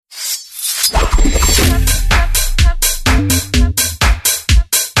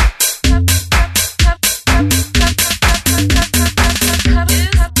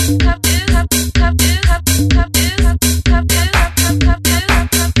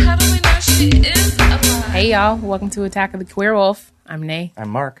Hey, y'all. Welcome to Attack of the Queer Wolf. I'm Nay. I'm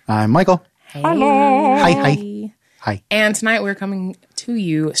Mark. I'm Michael. Hey. Hello. Hi. Hi. And tonight we're coming to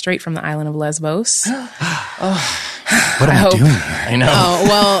you straight from the island of Lesbos. What am I doing here? I know. Oh,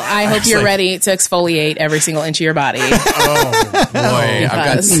 well, I hope you're ready to exfoliate every single inch of your body. Oh, boy.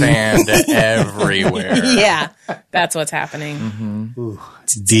 I've got sand everywhere. Yeah, that's what's happening. Ooh,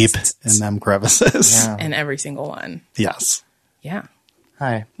 it's deep in them crevices. Yeah. And every single one. Yes. Yeah.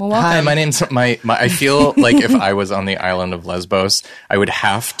 Hi. Well, welcome. Hi, my name's I feel like if I was on the island of Lesbos, I would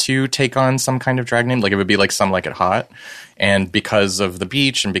have to take on some kind of drag name. Like it would be like Some Like It Hot. And because of the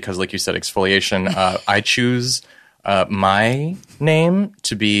beach and because, like you said, exfoliation, I choose my name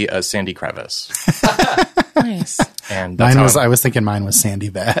to be Sandy Crevice. Nice. And that's I was thinking mine was Sandy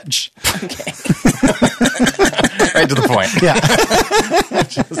Vag. Okay. right to the point.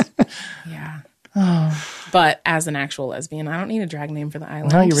 Yeah. Oh. But as an actual lesbian, I don't need a drag name for the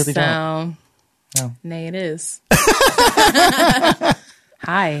island. No, you really don't. No. Nay, it is.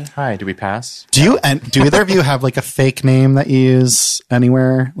 Hi. Hi, do we pass? Do either of you have like a fake name that you use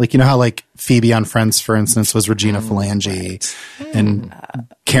anywhere? Like, you know how like Phoebe on Friends, for instance, was Regina Phalange, and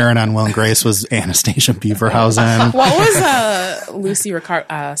Karen on Will and Grace was Anastasia Beaverhausen. What was Lucy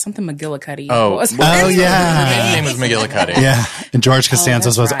Ricard? Something McGillicuddy. Oh, What was Oh, His yeah. name was McGillicuddy. Yeah. And George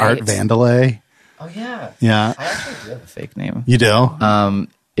Costanza's that's was Art right. Vandelay. Oh yeah, Yeah. I actually do have a fake name. You do?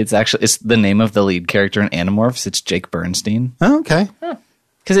 It's the name of the lead character in Animorphs. It's Jake Bernstein Oh, okay.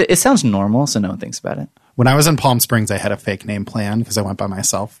 because it sounds normal, so no one thinks about it. When I was in Palm Springs, I had a fake name plan because I went by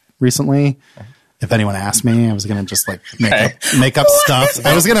myself recently. If anyone asked me, I was going to just like make up stuff.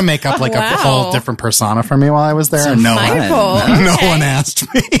 I was going to make up like a Wow. whole different persona for me while I was there. And no one, Michael. no one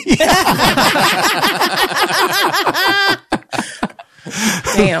asked me.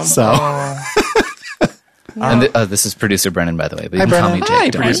 Damn. So And this is producer Brennan, by the way. But you Hi, can call Brennan. me Jake. Hi,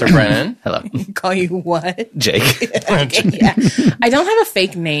 don't producer worry. Brennan. Hello, Call you what? Jake. Okay, yeah. I don't have a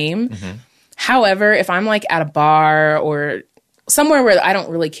fake name. However, if I'm like at a bar or somewhere where I don't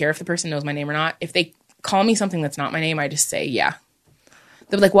really care if the person knows my name or not, if they call me something that's not my name, I just say, yeah.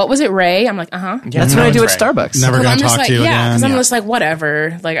 They're like, what was it, Ray? I'm like, uh-huh. That's what I do at Starbucks. never Because going I'm to just talk like, to you yeah, again. because I'm Yeah. just like,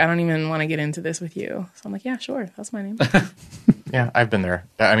 whatever. Like, I don't even want to get into this with you. So I'm like, yeah, sure. That's my name. Yeah, I've been there.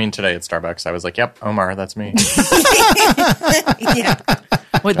 I mean, today at Starbucks, I was like, yep, Omar, that's me. Yeah.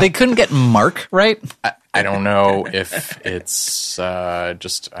 Wait, they couldn't get Mark right? I don't know if it's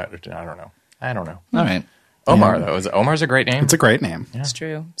just, I don't know. I don't know. All right, Omar, though. Omar's a great name. It's a great name. It's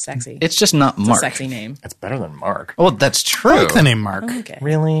true. Sexy. it's just not It's a Mark. sexy name. It's better than Mark. Oh, that's I true. like the name Mark. Okay.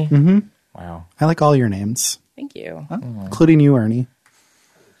 Really? Mm-hmm. Wow. I like all your names, Thank you. including you, Ernie.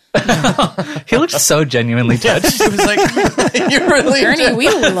 He looked so genuinely touched. It was like, you really Ernie, we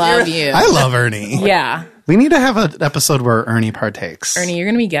love you. I love Ernie. Yeah. We need to have an episode where Ernie partakes. Ernie, you're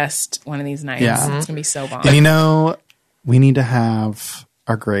going to be guest one of these nights. Yeah. It's going to be so bomb. And you know, we need to have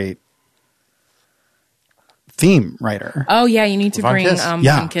our great theme writer. Oh, yeah. You need to Von bring Kiss.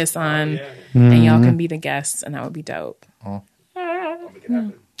 Yeah. Von Kiss on, and y'all can be the guests, and that would be dope.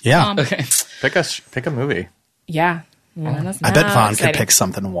 Yeah. Okay. pick a movie. Yeah. That's I bet not Vaughn could exciting. pick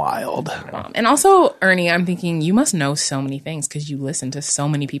something wild. And also, Ernie, I'm thinking you must know so many things because you listen to so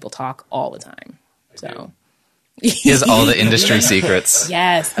many people talk all the time. So, He has all the industry secrets.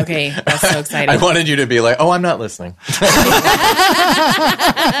 yes. Okay. That's so exciting. I wanted you to be like, oh, I'm not listening.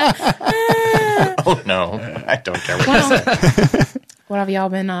 Oh, no. I don't care what you say. What have y'all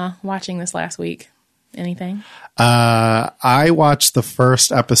been watching this last week? Anything? I watched the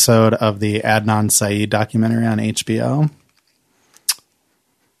first episode of the Adnan Syed documentary on HBO.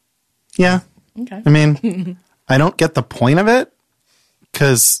 Yeah. Okay. I mean, I don't get the point of it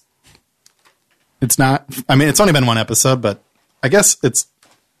because it's not, I mean, it's only been one episode, but I guess it's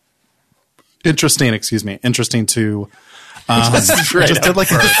interesting to just did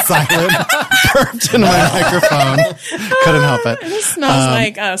like a silent burped in my microphone. Couldn't help it. It smells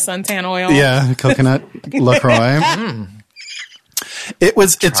like suntan oil. Yeah, coconut LaCroix.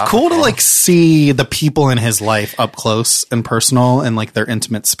 It's cool to like see the people in his life up close and personal and like their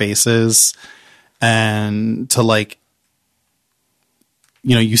intimate spaces, and to like,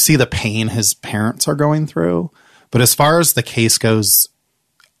 you know, you see the pain his parents are going through. But as far as the case goes,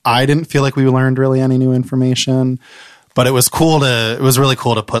 I didn't feel like we learned really any new information. But it was really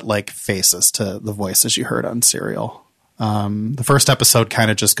cool to put like faces to the voices you heard on Serial. The first episode kind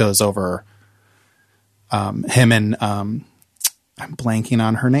of just goes over him and I'm blanking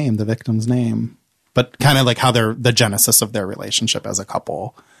on her name, the victim's name, but kind of like how the genesis of their relationship as a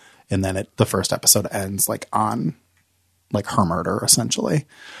couple. And then the first episode ends like on like her murder essentially.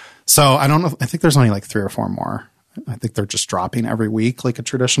 So I don't know. I think there's only like 3 or 4 more. I think they're just dropping every week, like a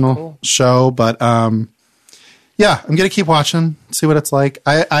traditional show, but, yeah, I'm gonna keep watching, see what it's like.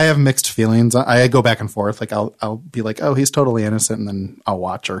 I have mixed feelings. I go back and forth. Like I'll be like, oh, he's totally innocent, and then I'll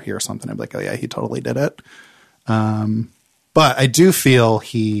watch or hear something. I'm like, oh yeah, he totally did it. But I do feel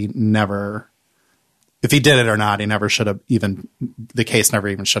he never, if he did it or not, he never should have even. The case never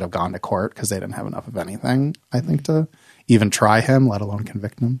even should have gone to court because they didn't have enough of anything, I think, to even try him, let alone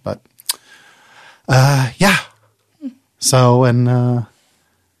convict him. But yeah. So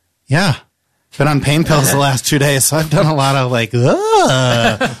yeah. Been on pain pills the last 2 days, so I've done a lot of like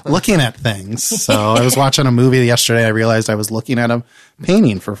looking at things. So I was watching a movie yesterday. I realized I was looking at a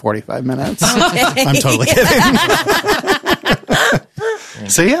painting for 45 minutes. I'm totally kidding.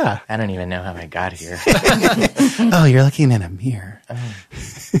 So yeah. I don't even know how I got here. Oh, you're looking in a mirror.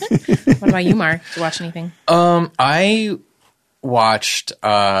 What about you, Mark? Did you watch anything? I watched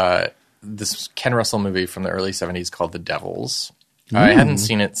this Ken Russell movie from the early 70s called The Devils. I hadn't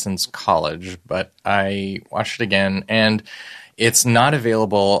seen it since college, but I watched it again, and it's not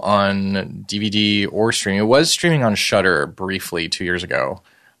available on DVD or streaming. It was streaming on Shudder briefly 2 years ago.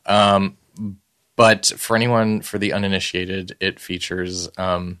 But for the uninitiated, it features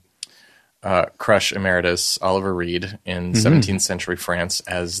Crush Emeritus Oliver Reed in 17th century France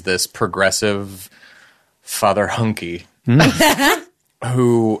as this progressive Father Hunky.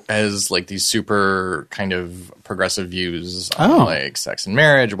 Who has like these super kind of progressive views on like sex and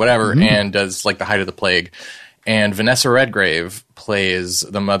marriage, whatever, and does like the height of the plague. And Vanessa Redgrave plays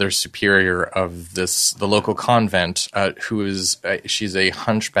the mother superior of the local convent, who is she's a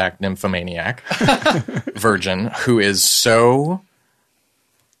hunchback nymphomaniac virgin who is so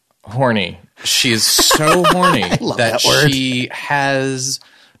horny. She is so horny that she has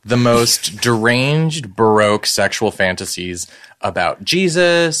the most deranged Baroque sexual fantasies about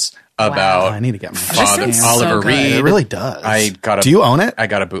Jesus, about I need to get my Father so Oliver good. Reed. It really does. Do you own it? I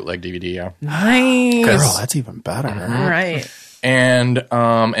got a bootleg DVD, yeah. Nice. Girl, that's even better. All right. And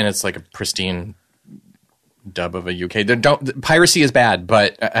it's like a pristine dub of a UK. Piracy is bad,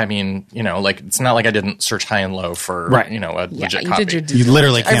 but I mean, like it's not like I didn't search high and low for a legit you copy. did your due You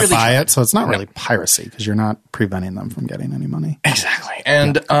literally can't really buy it, so it's not really piracy because you're not preventing them from getting any money. Exactly.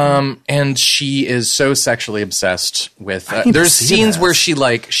 And she is so sexually obsessed with need to there's see scenes this. where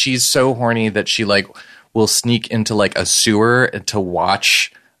she's so horny that she like will sneak into like a sewer to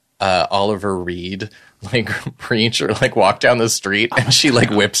watch Oliver Reed like preach or like walk down the street, and she like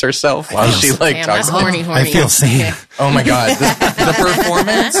whips herself while she like Damn, talks. that's horny. I feel seen. Okay. Oh my god,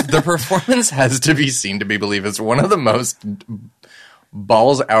 the performance has to be seen to be believed. It's one of the most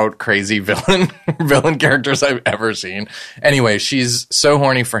balls out crazy villain characters I've ever seen. Anyway, she's so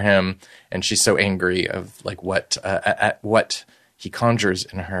horny for him, and she's so angry of like at what he conjures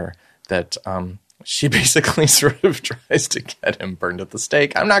in her that she basically sort of tries to get him burned at the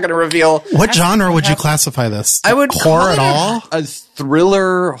stake. I'm not going to reveal. What genre would you classify this? I would horror call at it all? a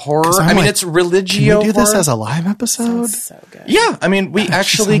thriller horror. I'm I mean, like, it's religio. Can we do this horror. as a live episode? So good. Yeah, I mean, we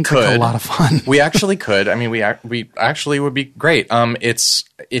actually sounds could. like a lot of fun. We actually could. I mean, we actually would be great. It's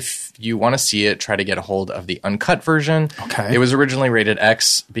if you want to see it, try to get a hold of the uncut version. Okay. It was originally rated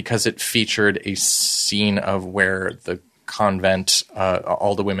X because it featured a scene of where the convent,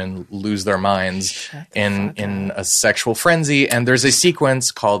 all the women lose their minds in a sexual frenzy, and there's a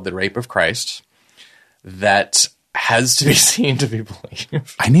sequence called the Rape of Christ that has to be seen to be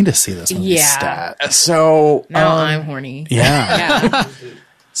believed. I need to see this movie Yeah. stat. So Now I'm horny. Yeah. Yeah.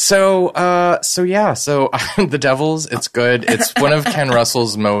 So The Devils, it's good. It's one of Ken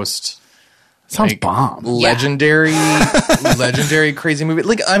Russell's most Sounds bomb. legendary crazy movie.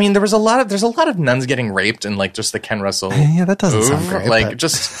 Like, I mean, there's a lot of nuns getting raped in like just the Ken Russell. Yeah, that doesn't sound oeuvre. great. Like but-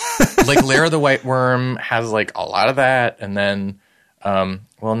 just like Lara the White Worm has like a lot of that, and then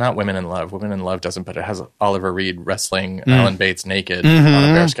well, not Women in Love. Women in Love doesn't, but it has Oliver Reed wrestling Alan Bates naked on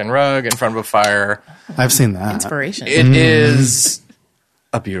a bearskin rug in front of a fire. I've seen that. Inspiration. It is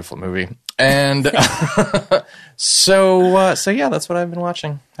a beautiful movie. And so yeah, that's what I've been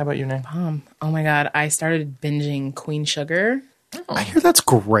watching. How about you, Nate? Oh my God. I started binging Queen Sugar. I hear that's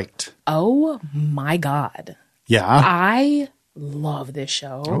great. Oh my God. Yeah. I love this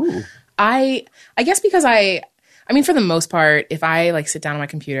show. I guess because I mean, for the most part, if I like sit down on my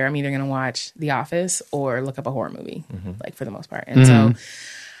computer, I'm either going to watch The Office or look up a horror movie, like for the most part. And so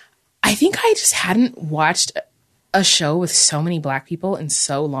I think I just hadn't watched a show with so many Black people in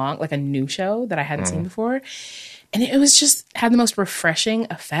so long, like a new show that I hadn't seen before. And it was just had the most refreshing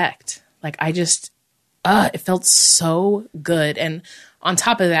effect. Like I just, it felt so good. And on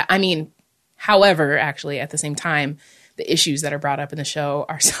top of that, I mean, however, actually at the same time, the issues that are brought up in the show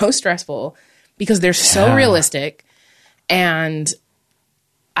are so stressful because they're so realistic. And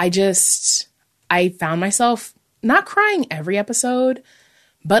I found myself not crying every episode,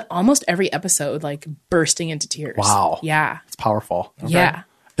 but almost every episode, like bursting into tears. Wow. Yeah. It's powerful. Yeah.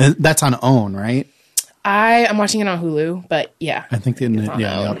 And that's on OWN, right? I am watching it on Hulu, but yeah. I think the episode's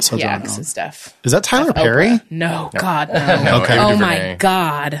yeah, on 'cause OWN. it's Steph. Is that Tyler Oprah. Perry? No, God, no. No, Okay. Ava Oh DuVernay. my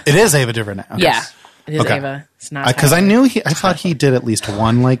God. It is Ava DuVernay. Okay. Yeah. It is Okay. Ava. It's not Because I Tyler. knew I thought he did at least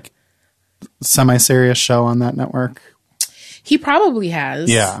one like semi-serious show on that network. He probably has.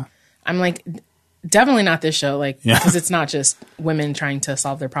 Yeah. I'm like, definitely not this show, like, Yeah. because it's not just women trying to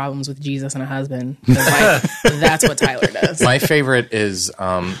solve their problems with Jesus and a husband. 'Cause, like, that's what Tyler does. My favorite is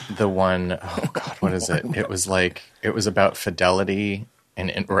the one, oh God, what is it? It was about fidelity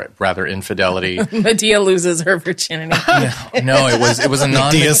or rather infidelity. Medea loses her virginity. No, it was a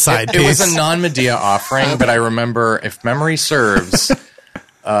non Medea's side it was piece. a non-Medea offering, but I remember, if memory serves,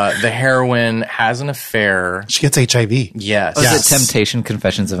 the heroine has an affair. She gets HIV. Yes. Was Yes. it Temptation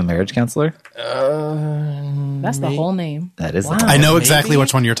Confessions of a Marriage Counselor? That's the whole name. That is the Wow. title. I know exactly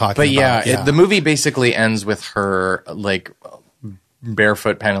which one you're talking But about. yeah, the movie basically ends with her like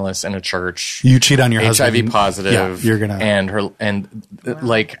barefoot, penniless in a church. You cheat on your husband. HIV positive. Yeah, you're gonna. and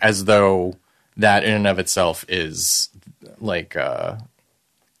like as though that in and of itself is like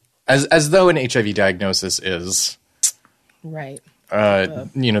as though an HIV diagnosis is Right.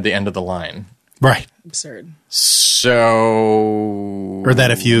 the end of the line. Right. Absurd. So Or that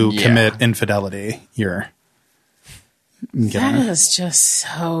if you yeah. commit infidelity, you're That getting is just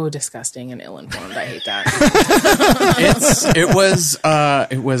so disgusting and ill-informed. I hate that. it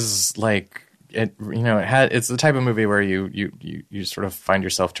was like it it's the type of movie where you sort of find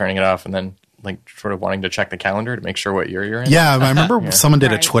yourself turning it off and then like sort of wanting to check the calendar to make sure what year you're in. Yeah, I remember someone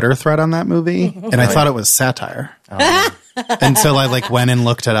did a Right. Twitter thread on that movie, and I thought it was satire. Until I like went and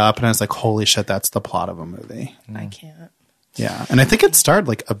looked it up, and I was like, "Holy shit, that's the plot of a movie." I can't. Yeah, and I think it starred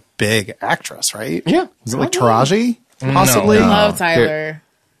like a big actress, right? Yeah. Was it like Taraji? Possibly. No. Love Tyler.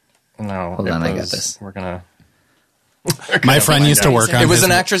 No, Hold on, I got this. We're gonna. My friend used to work on. It was his-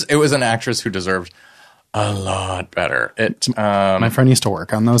 an actress. It was an actress who deserved a lot better. My friend used to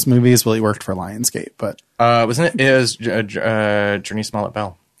work on those movies. Well, he worked for Lionsgate, but Wasn't it? It was Journey Smollett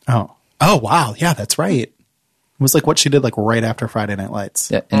Bell. oh wow, yeah, that's right. It was like what she did like right after Friday Night Lights.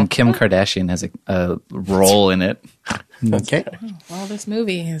 Yeah, and Kim Kardashian has a role in it. Okay. Well, this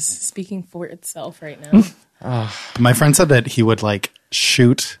movie is speaking for itself right now. My friend said that he would like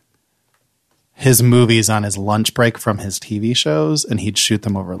shoot his movies on his lunch break from his TV shows, and he'd shoot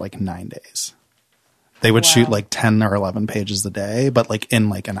them over like 9 days. They would shoot like 10 or 11 pages a day, but like in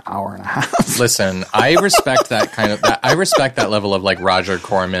like an hour and a half. Listen, I respect that kind of. I respect that level of like Roger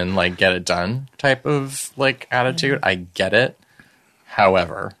Corman, like get it done type of like attitude. I get it.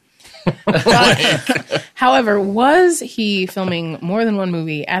 However, However, was he filming more than one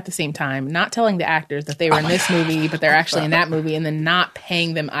movie at the same time, not telling the actors that they were in this movie, but they're actually in that movie, and then not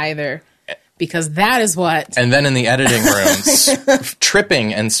paying them either? Because that is what. and then in the editing rooms,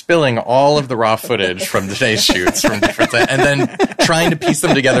 tripping and spilling all of the raw footage from today's shoots from different, and then trying to piece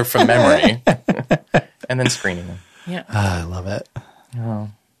them together from memory, and then screening them. Yeah. I love it.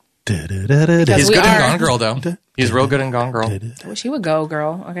 Because He's we good in are- Gone Girl, though. He's real good in Gone Girl. Wish he would go,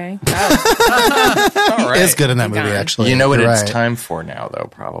 girl. Okay. All right. It's good in that movie, God. actually. You know what You're it's right. time for now, though,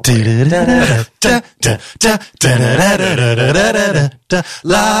 probably.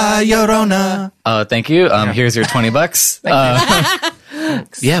 La Llorona. Thank you. Here's your $20.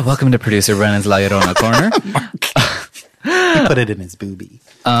 Yeah, welcome to producer Brennan's La Llorona Corner. He put it in his boobie.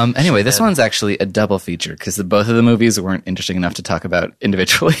 Anyway, this one's actually a double feature because both of the movies weren't interesting enough to talk about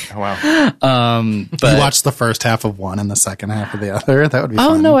individually. Oh, wow. You watched the first half of one and the second half of the other. That would be Oh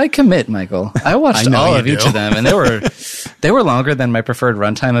fun. no, I commit, Michael. I watched I know all you of each do. of them, and they were longer than my preferred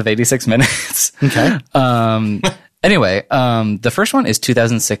runtime of 86 minutes. Okay. Anyway, the first one is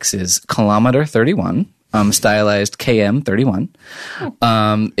 2006's Kilometer 31, stylized KM 31.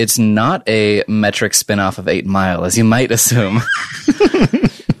 It's not a metric spinoff of 8 Mile, as you might assume.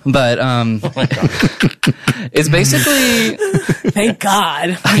 But it's basically Thank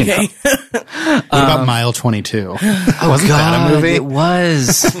God. Okay. What about Mile 22? Wasn't that a movie? It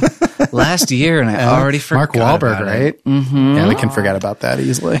was last year, and I already Mark forgot Wahlberg, about it. right? Mm-hmm. Yeah, we can forget about that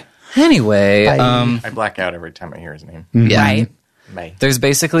easily. Anyway, I black out every time I hear his name. yeah. Right. May. There's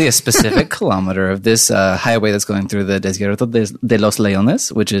basically a specific kilometer of this highway that's going through the Desierto de los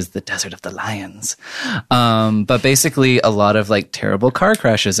Leones, which is the desert of the lions. But basically a lot of like terrible car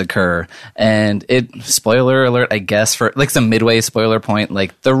crashes occur. And spoiler alert, I guess, for like some midway spoiler point,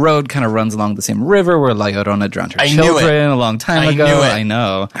 like the road kind of runs along the same river where La Llorona drowned her I knew it. children a long time I ago. knew it. I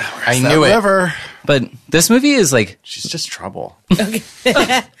know. I knew it. River. But this movie is like, She's just trouble.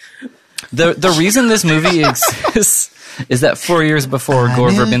 The reason this movie exists is that 4 years before Gore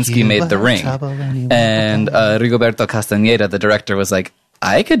Verbinski made The Ring, and Rigoberto Castañeda, the director, was like,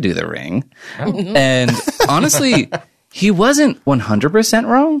 I could do The Ring. And honestly, he wasn't 100%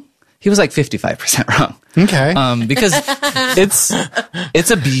 wrong. He was like 55% wrong. Okay. Because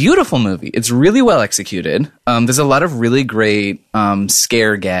it's a beautiful movie. It's really well executed. There's a lot of really great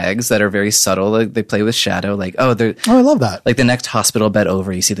scare gags that are very subtle. Like they play with shadow. Like, I love that. Like the next hospital bed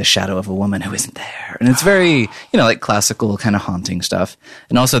over, you see the shadow of a woman who isn't there. And it's very, like classical kind of haunting stuff.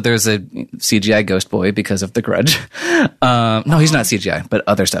 And also there's a CGI ghost boy because of The Grudge. No, he's not CGI, but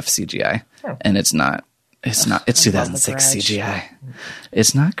other stuff is CGI. And it's not. It's 2006 CGI.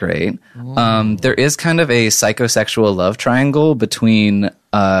 It's not great. There is kind of a psychosexual love triangle between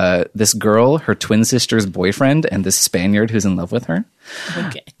this girl, her twin sister's boyfriend, and this Spaniard who's in love with her.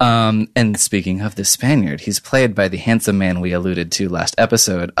 Okay. And speaking of this Spaniard, he's played by the handsome man we alluded to last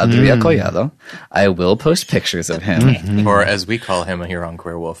episode, Adria Collado. I will post pictures of him. Or as we call him here on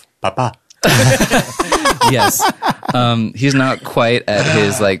Queer Wolf, Papa. Yes. He's not quite at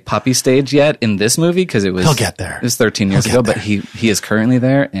his like poppy stage yet in this movie because he'll get there. It was 13 years ago, but he is currently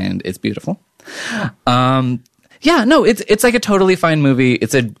there and it's beautiful. It's like a totally fine movie.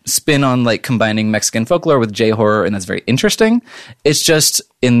 It's a spin on like combining Mexican folklore with J-horror, and that's very interesting. It's just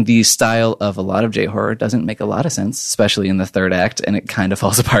in the style of a lot of J-horror, it doesn't make a lot of sense, especially in the third act, and it kind of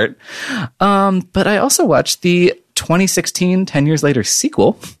falls apart. But I also watched the 2016 10 Years Later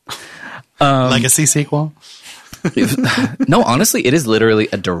sequel. Legacy sequel? No, honestly, it is literally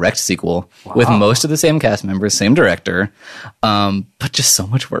a direct sequel with most of the same cast members, same director, but just so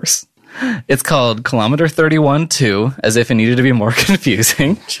much worse. It's called Kilometer 31 2, as if it needed to be more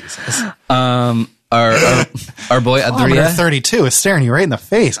confusing. Jesus. Our boy Adria. Kilometer 32 is staring you right in the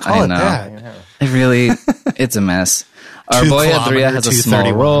face. Call it that. It's a mess. Our boy Adria has a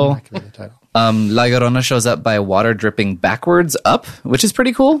small role. La Llorona shows up by water dripping backwards up, which is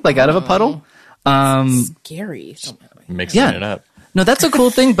pretty cool, like out of a puddle. Scary. Mixing it up. No, that's a cool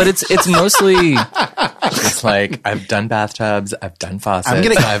thing, but it's mostly... It's like, I've done bathtubs, I've done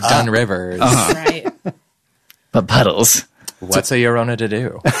faucets, I've done rivers. Right. But puddles. What's a Llorona to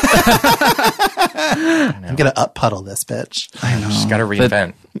do? I'm going to up puddle this bitch. I know. She's got to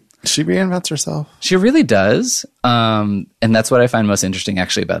reinvent. She reinvents herself. She really does. And that's what I find most interesting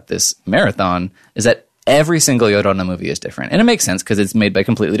actually about this marathon is that every single Llorona movie is different. And it makes sense because it's made by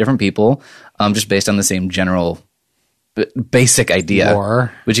completely different people, just based on the same general basic idea,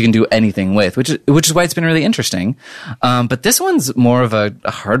 lore, which you can do anything with, which is why it's been really interesting. But this one's more of a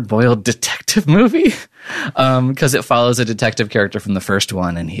hard-boiled detective movie because it follows a detective character from the first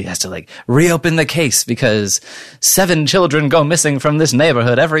one, and he has to like reopen the case because 7 children go missing from this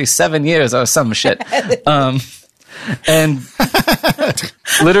neighborhood every 7 years or some shit. And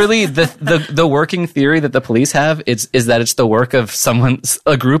literally the working theory that the police have is that it's the work of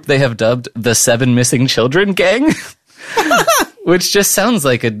a group they have dubbed the 7 Missing Children Gang. Which just sounds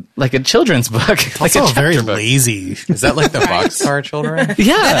like a children's book. Like also a very book. lazy. Is that like the Boxcar Children?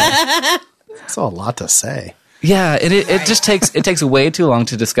 Yeah. That's a lot to say. Yeah, it just takes way too long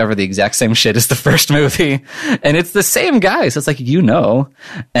to discover the exact same shit as the first movie. And it's the same guy, so it's like,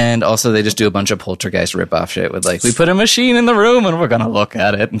 And also they just do a bunch of Poltergeist ripoff shit with like, we put a machine in the room and we're gonna look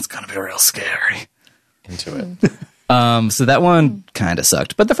at it and it's gonna be real scary. Into it. So that one kind of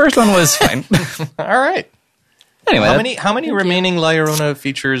sucked, but the first one was fine. All right. Anyway, how many remaining La Llorona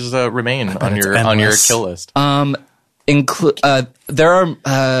features remain on your kill list?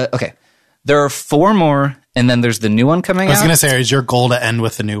 There are 4 more, and then there's the new one coming out. I was going to say, is your goal to end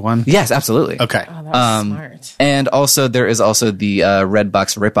with the new one? Yes, absolutely. Okay. Oh, that was smart. And also, there is also the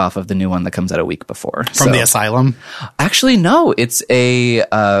Redbox ripoff of the new one that comes out a week before. From the Asylum? Actually, no. It's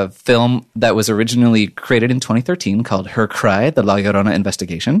a film that was originally created in 2013 called Her Cry, The La Llorona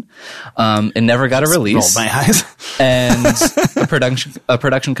Investigation. It never got a release. Rolled my eyes. And a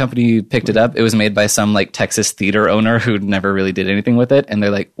production company picked it up. It was made by some like Texas theater owner who never really did anything with it. And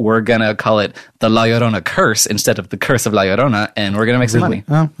they're like, we're going to call it The La Llorona Curse instead of The Curse of La Llorona, and we're going to make some money.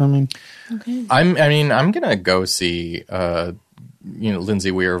 Oh, I mean... Okay. I'm gonna go see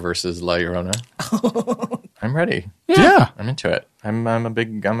Lindsay Weir versus La Llorona. I'm ready. Yeah. I'm into it. I'm a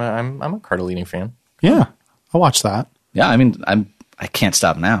Cardellini fan. Yeah. I'll watch that. Yeah, I mean, I can't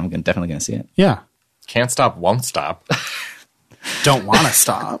stop now. I'm definitely going to see it. Yeah. Can't stop, won't stop. Don't want to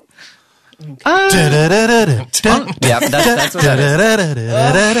stop. Yeah, that's what that is.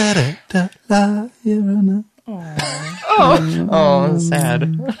 Oh, sad.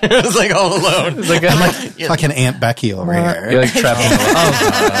 It was like all alone. It's like, Fucking Aunt Becky over here. you're like trapped in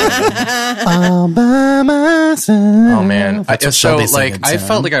the All by myself. Oh man! That's what Shelby's singing, I Sam.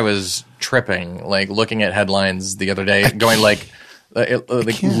 felt like I was tripping, like looking at headlines the other day, going like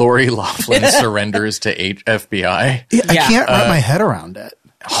Lori Loughlin surrenders to FBI. I Yeah. can't wrap my head around it.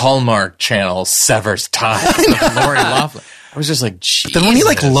 Hallmark Channel severs ties with Lori Loughlin. I was just like, Jesus. Then when you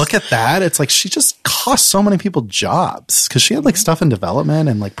like look at that, it's like she just cost so many people jobs because she had like stuff in development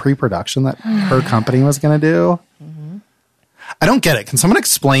and like pre-production that her company was going to do. I don't get it. Can someone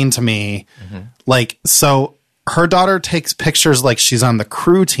explain to me, like, so her daughter takes pictures like she's on the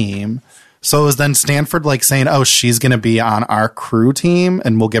crew team. So is then Stanford like saying, oh, she's going to be on our crew team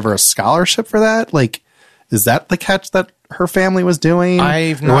and we'll give her a scholarship for that? Like, is that the catch that her family was doing?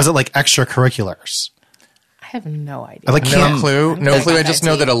 Or was it like extracurriculars? I have no idea. I like No clue. No Like clue. I that just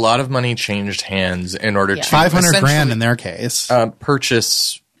know team. that a lot of money changed hands in order to 500 grand essentially, in their case.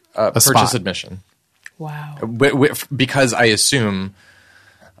 purchase spot. admission. Wow. Because I assume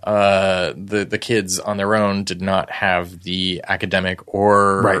the kids on their own did not have the academic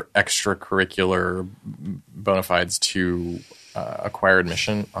or Right. extracurricular bona fides to acquire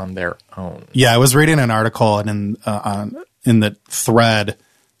admission on their own. Yeah, I was reading an article and in the thread,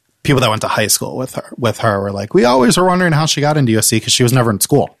 people that went to high school with her were like, we always were wondering how she got into USC because she was never in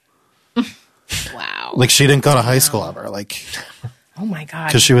school. Wow. Like she didn't go to high school ever, like Oh my God.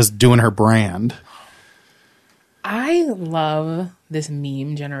 because she was doing her brand. I love this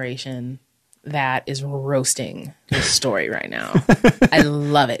meme generation that is roasting this story right now. I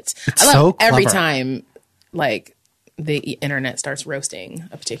love it. I love so every clever. time like the internet starts roasting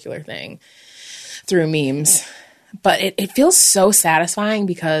a particular thing through memes. But it feels so satisfying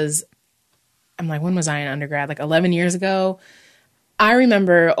because I'm like, when was I in undergrad? Like 11 years ago. I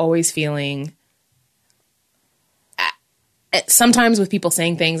remember always feeling sometimes with people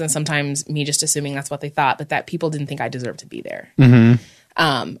saying things and sometimes me just assuming that's what they thought, but that people didn't think I deserved to be there.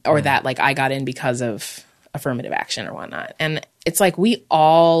 Or that like I got in because of affirmative action or whatnot. And it's like it's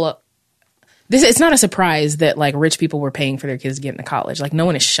not a surprise that like rich people were paying for their kids to get into college. Like no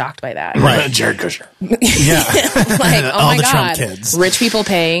one is shocked by that. Right. Jared Kushner. Yeah. Like, oh All my the Trump God, kids. rich people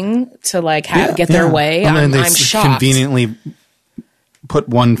paying to like get their way. And then I'm they shocked. conveniently put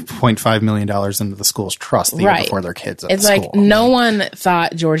 $1.5 million into the school's trust the year Right. before their kids at It's school. like no one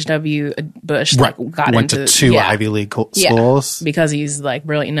thought George W. Bush like, got went into to two yeah. Ivy League Yeah, schools. because he's like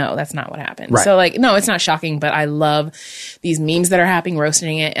brilliant. No, that's not what happened. Right. So like, no, it's not shocking, but I love these memes that are happening,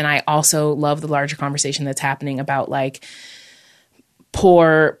 roasting it. And I also love the larger conversation that's happening about like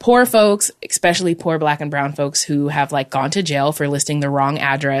poor folks, especially poor Black and brown folks who have like gone to jail for listing the wrong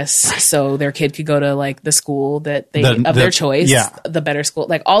address so their kid could go to like the school that they of their choice, yeah. the better school,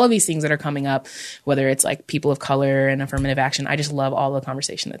 like all of these things that are coming up, whether it's like people of color and affirmative action. I just love all the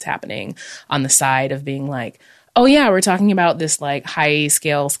conversation that's happening on the side of being like, oh yeah, we're talking about this like high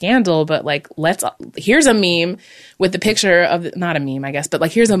scale scandal, but like here's a meme with the picture of not a meme, I guess, but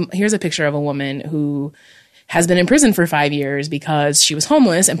like here's a picture of a woman who has been in prison for 5 years because she was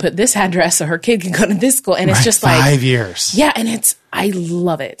homeless and put this address so her kid can go to this school. And it's just like 5 years. yeah, and I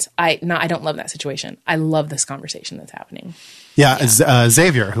love it. I don't love that situation. I love this conversation that's happening. Yeah,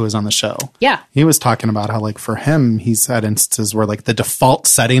 Xavier, who was on the show. Yeah. He was talking about how, like, for him, he's had instances where, like, the default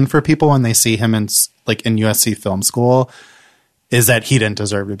setting for people when they see him in USC film school is that he didn't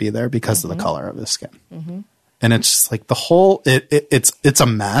deserve to be there because of the color of his skin. And it's just like the whole, it's a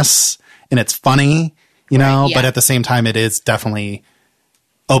mess and it's funny, you know, yeah. but at the same time, it is definitely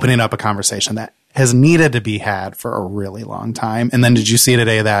opening up a conversation that has needed to be had for a really long time. And then did you see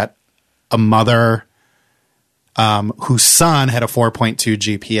today that a mother whose son had a 4.2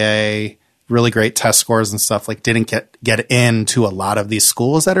 GPA, really great test scores and stuff, like didn't get into a lot of these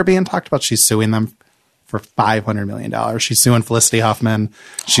schools that are being talked about. She's suing them for $500 million. She's suing Felicity Huffman.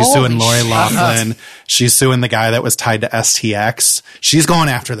 She's Holy suing Lori shit. Loughlin. She's suing the guy that was tied to STX. She's going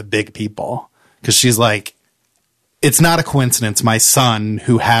after the big people because she's like, it's not a coincidence my son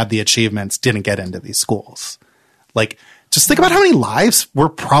who had the achievements didn't get into these schools. Like, just think about how many lives were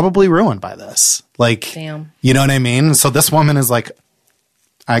probably ruined by this. Like, Damn. you know what I mean? So this woman is like,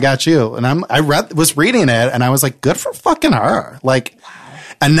 I got you. And I was reading it and I was like, good for fucking her. Like,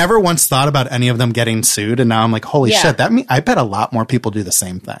 I never once thought about any of them getting sued. And now I'm like, holy Yeah. shit, I bet a lot more people do the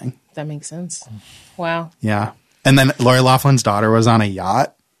same thing. That makes sense. Wow. Yeah. And then Lori Loughlin's daughter was on a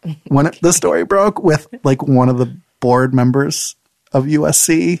yacht when the story broke with like one of the board members of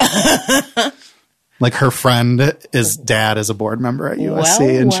USC. Like her his dad is a board member at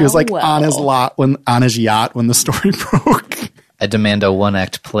USC, and she was like on his yacht when the story broke. I demand a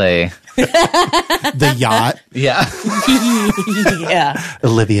one-act play. The yacht, Yeah. Yeah.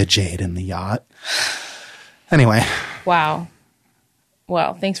 Olivia Jade in the yacht. Anyway, Wow.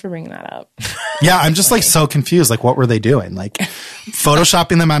 Well, thanks for bringing that up. Yeah, I'm just like so confused. Like, what were they doing? Like,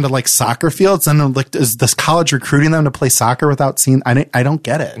 photoshopping them onto like soccer fields, and like, is this college recruiting them to play soccer without seeing? I don't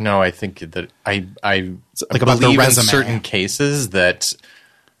get it. No, I think that I Like about their believe in resume. certain cases that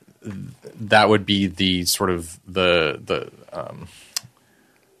would be the sort of the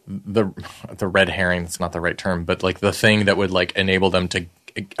red herring. That's not the right term, but like the thing that would like enable them to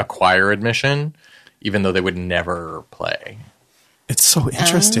acquire admission, even though they would never play. It's so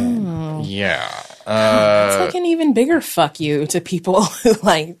interesting. Yeah. It's like an even bigger fuck you to people who,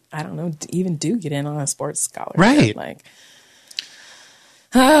 like, I don't know, even do get in on a sports scholarship. Right. Like,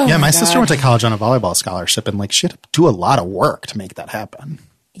 Yeah, my sister went to college on a volleyball scholarship, and like she had to do a lot of work to make that happen.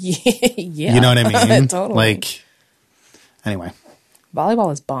 yeah. You know what I mean? Totally. Like, anyway,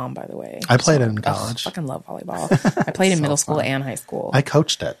 Volleyball is bomb, by the way. I played it in college. Fucking love volleyball. I played in middle school and high school. I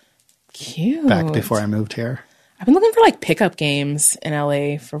coached it Cute. back before I moved here. I've been looking for like pickup games in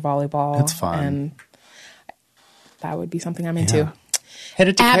LA for volleyball. That's fun. And that would be something I'm into. Hit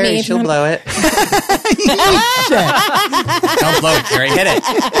it to At Carrie. me, She'll if you blow it. Don't blow it, Carrie. Hit it.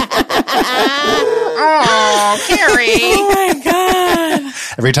 Oh, Carrie. Oh my God.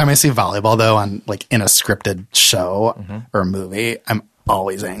 Every time I see volleyball, though, on like in a scripted show or a movie, I'm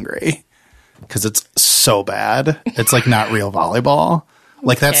always angry because it's so bad. It's like not real volleyball.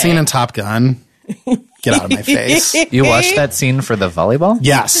 Like that scene in Top Gun. Get out of my face. You watched that scene for the volleyball?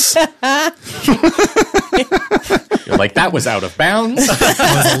 Yes. You're like, that was out of bounds. It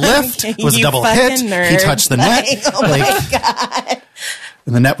was a lift. It was a You double fucking hit. nerd. He touched the net. Oh my God.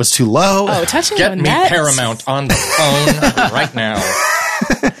 And the net was too low. Oh, touching Get the me net. Paramount on the phone right now.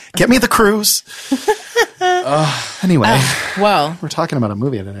 Get me the cruise. Anyway, Well, we're talking about a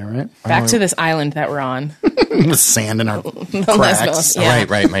movie today, right? back to this island that we're on. With sand in our Lesbos, cracks. yeah.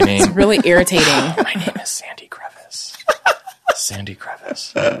 Right. My name. Really irritating. My name is Sandy Crevice. Sandy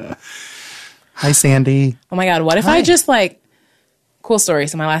Crevice. Hi, Sandy. Oh my God. What if I just like, cool story.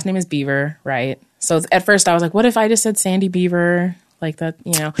 So my last name is Beaver, right? So at first I was like, what if I just said Sandy Beaver? Like that,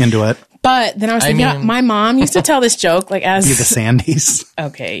 you know. Into it. But then I was thinking, mean- my mom used to tell this joke, like Be the as Sandys.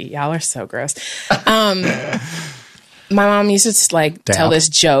 okay, y'all are so gross. My mom used to like Dab. tell this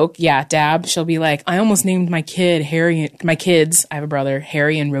joke. Yeah, Dab. She'll be like, I almost named my kids. I have a brother,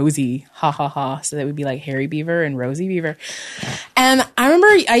 Harry and Rosie. Ha ha ha. So that would be like Harry Beaver and Rosie Beaver. And I remember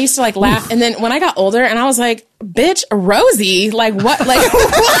I used to like laugh. And then when I got older, and I was like, bitch, Rosie, like what? Like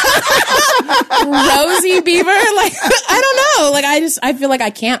Rosie Beaver? Like I don't know. Like I feel like I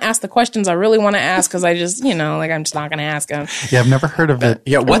can't ask the questions I really want to ask because I just, you know, like I'm just not going to ask them. Yeah, I've never heard of it.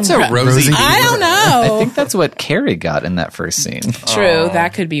 Yeah, what's a Rosie Rosie? Beaver. I don't I know. think that's what Carrie got in that first scene. True,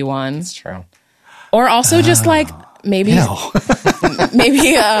 that could be one. True. Or also just like maybe No.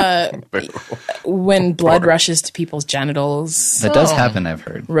 maybe when blood rushes to people's genitals. That does happen, I've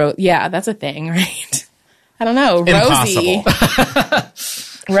heard. Yeah, that's a thing, right? I don't know. Rosie.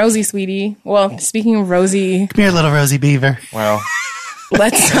 Rosie, sweetie. Well, speaking of Rosie, Come here, little Rosie Beaver. Well,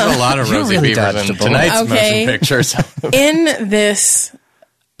 let's there's a lot of Rosie really Beavers dodged a in bullet. tonight's Okay. motion pictures. in this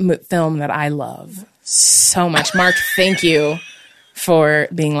film that I love so much. Mark, thank you for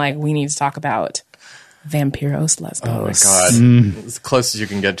being like, we need to talk about Vampiros Lesbos. Oh my God. As close as you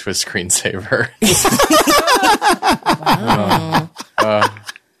can get to a screensaver.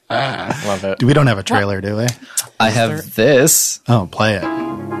 Love it. We don't have a trailer, do we? I have this. Oh, play it.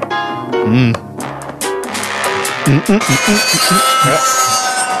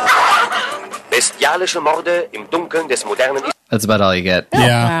 Bestialische Morde im Dunkeln des modernen That's about all you get.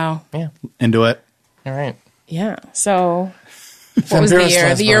 Yeah. Wow. Into it. All right. Yeah. So what was the Vampiros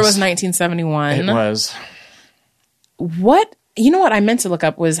year? The year was Lesbos. 1971. It was. What, you know what I meant to look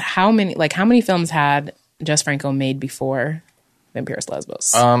up was how many films had Jess Franco made before Vampiros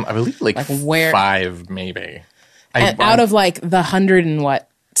Lesbos? I believe like where- 5 maybe. And out of like the 100 and what,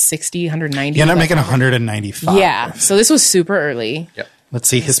 60, 190? You end up like- making 195. Yeah. So this was super early. Yep. Let's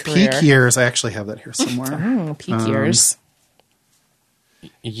see. His career. peak years. I actually have that here somewhere. Peak years.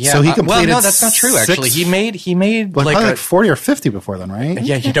 Yeah. So he well, completed no, that's not true. Actually, six- he made Well, like probably a, like 40 or 50 before then, right?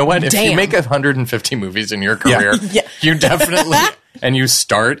 yeah. You know what? If Damn. you make 150 movies in your career, Yeah. you definitely and you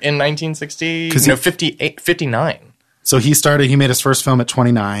start in 1960. 'Cause No, he- 59. So he made his first film at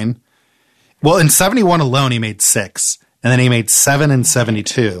 29. Well, in 71 alone, he made 6. And then he made 7 in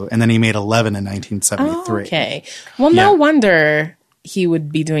 72. And then he made 11 in 1973. Okay. Well, no Yeah. wonder he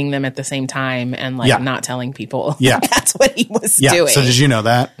would be doing them at the same time and like Yeah. not telling people. Yeah. That's what he was Yeah. doing. So did you know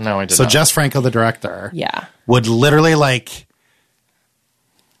that? No, I did So not. Jess Franco, the director, Yeah. would literally like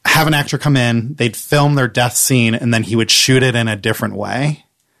have an actor come in, they'd film their death scene, and then he would shoot it in a different way.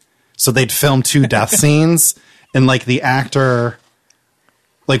 So they'd film 2 death scenes, and like the actor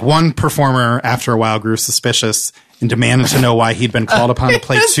like one performer after a while grew suspicious and demanded to know why he'd been called upon to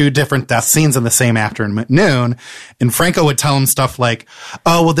play 2 different death scenes in the same afternoon. And Franco would tell him stuff like,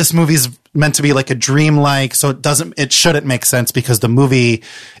 oh, well, this movie's meant to be like a dream-like, so it shouldn't make sense because the movie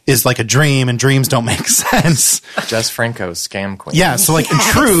is like a dream and dreams don't make sense. Jess Franco, scam queen. Yeah, so like in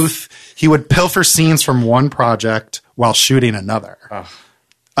truth, he would pilfer scenes from one project while shooting another.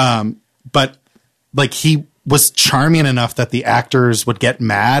 But like he was charming enough that the actors would get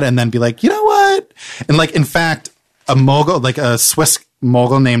mad and then be like, you know what? And like, in fact, a mogul, like a Swiss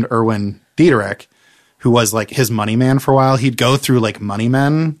mogul named Erwin Diederich, who was like his money man for a while, he'd go through like money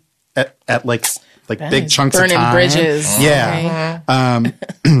men at like big chunks of burning time. bridges. Yeah.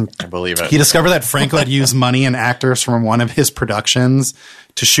 I believe it. He discovered that Franco had used money and actors from one of his productions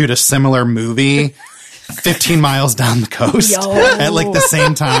to shoot a similar movie 15 miles down the coast at like the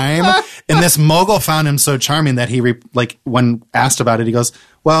same time. And this mogul found him so charming that he when asked about it, he goes,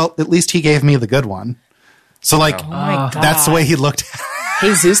 well, at least he gave me the good one. So like, Oh my God. that's the way he looked at it.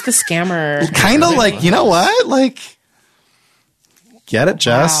 Jesus the scammer. Kind of like, you know what? Like, get it,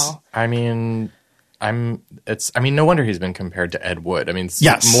 Jess? Wow. I mean, no wonder he's been compared to Ed Wood. I mean,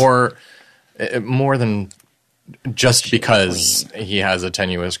 Yes. more than just because he has a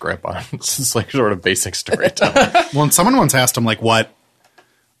tenuous grip on it's like sort of basic storytelling. Well, and someone once asked him like what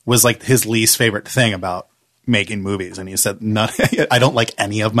was like his least favorite thing about making movies, and he said, "None. I don't like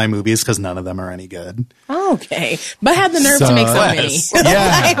any of my movies because none of them are any good." Okay. But had the nerve to make so many.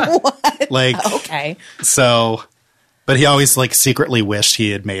 Yeah. What? Like, Okay. so, but he always like secretly wished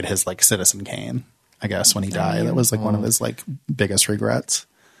he had made his like Citizen Kane. I guess when he died, that was like one of his like biggest regrets.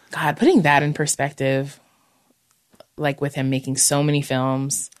 God, putting that in perspective, like with him making so many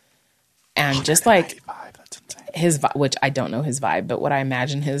films and just like That's insane. his vibe, which I don't know his vibe, but what I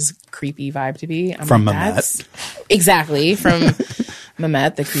imagine his creepy vibe to be. I'm From like, Mehmet. that's- Exactly. From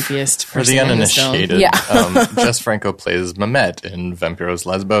Mehmet, the creepiest For person the in this film. uninitiated, Yeah. Jess Franco plays Mehmet in Vampiros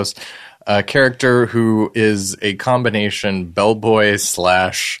Lesbos, a character who is a combination bellboy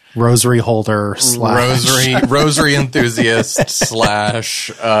 / Rosary holder / rosary enthusiast /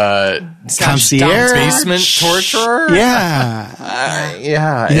 concierge basement torturer. Yeah.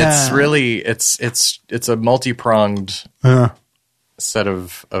 Yeah, Yeah. it's really it's a multi-pronged set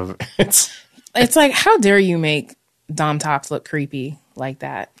of it's It's like, how dare you make Dom Tops look creepy like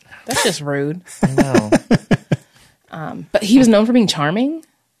that? That's just rude. no. But he was known for being charming.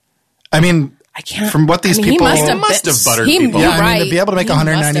 I mean, I can't. from what these I mean, people he must have buttered he- people. you're Yeah, I mean, right. to be able to make He must have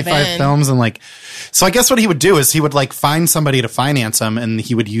 195 been. films and like, so I guess what he would do is he would like find somebody to finance him and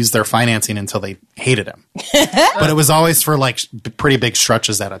he would use their financing until they hated him. But it was always for like pretty big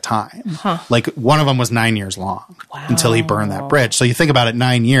stretches at a time. Like one of them was 9 years long until he burned that bridge. So you think about it,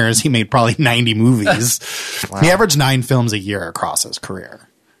 9 years, he made probably 90 movies. He averaged 9 films a year across his career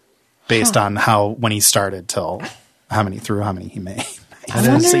based on when he started till how many he made. That's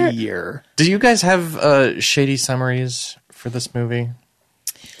a wonder- year. Do you guys have shady summaries for this movie?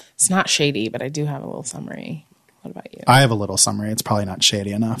 It's not shady, but I do have a little summary. What about you? I have a little summary. It's probably not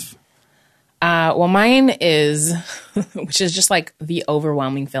shady enough. Well, mine is, which is just like the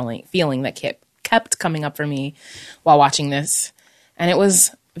overwhelming feeling that kept coming up for me while watching this. And it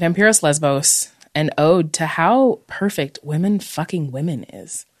was Vampiros Lesbos, an ode to how perfect women fucking women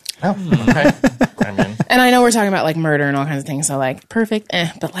is. Oh, okay. I mean, And I know we're talking about like murder and all kinds of things. So like perfect,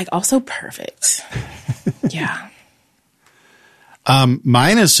 but like also perfect. Yeah.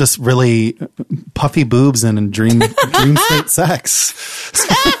 Mine is just really puffy boobs and dream state sex.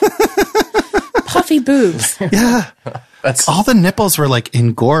 Puffy boobs. Yeah. that's All the nipples were like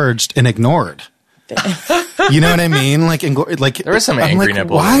engorged and ignored. You know what I mean? Like, like There were some I'm angry like,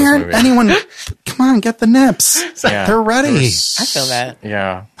 nipples Why in this aren't movie. anyone? Come on, get the nips. yeah, They're ready. I feel that.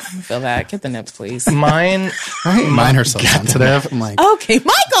 Yeah, I feel that. Get the nips, please. mine. Right? Mine are so sensitive. I'm like, Okay,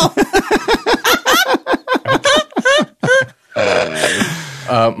 Michael.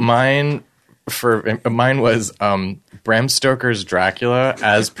 Mine was Bram Stoker's Dracula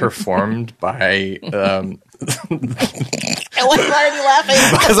as performed by Why are you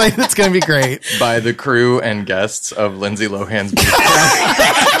laughing? because it's gonna be great. by the crew and guests of Lindsay Lohan's Beach.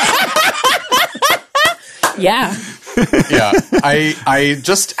 Yeah. Yeah, I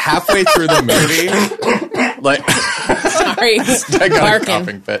just halfway through the movie, like Sorry. I got a Barking.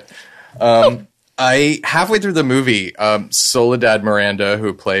 coughing fit. I halfway through the movie, Soledad Miranda,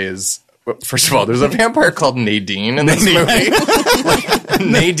 who plays. First of all, there's a vampire called Nadine in this movie. Like,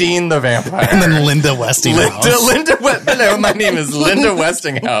 Nadine the vampire. And then Linda Westinghouse. Hello, my name is Linda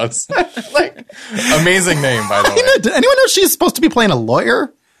Westinghouse. Like, amazing name, by the way. Did anyone know she's supposed to be playing a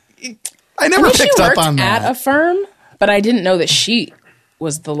lawyer? I never She picked up worked on at that. a firm, but I didn't know that she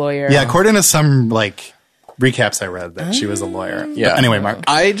was the lawyer. Yeah, according to some like recaps I read, that she was a lawyer. Yeah. But anyway, Mark.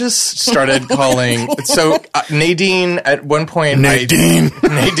 I just started calling. So Nadine at one point. Nadine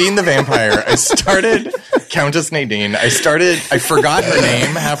the vampire. I started Countess Nadine. I forgot her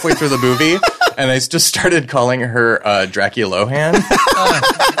name halfway through the movie, and I just started calling her Dracula-Lohan.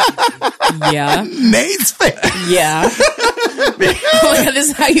 Yeah. Nate's face. Yeah. Oh my God, this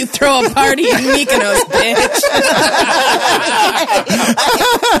is how you throw a party in Mykonos, bitch.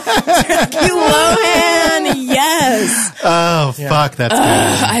 Lohan, yes. Oh, fuck, that's good.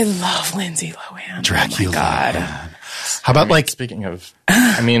 I love Lindsay Lohan. Dracula. Oh my God. How about like Speaking of,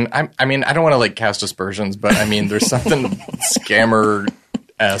 I mean, I don't want to like cast aspersions, but I mean, there's something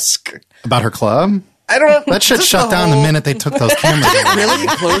scammer-esque. about her club? I don't. That shit just shut down the minute they took those cameras away. Really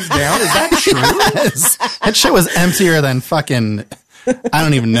closed down? Is that true? Yes. That shit was emptier than fucking. I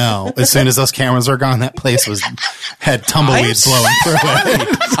don't even know. As soon as those cameras were gone, that place had tumbleweeds blowing through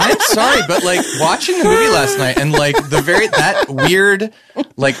it. I'm sorry, but like watching the movie last night and like that weird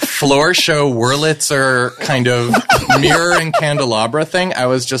like floor show Wurlitzer kind of mirror and candelabra thing, I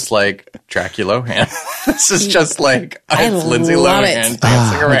was just like, Dracula-Lohan. This is just like it's Lindsay love Lohan it. dancing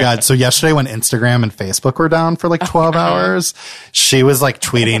Oh around. my God. So yesterday when Instagram and Facebook were down for like 12 hours, she was like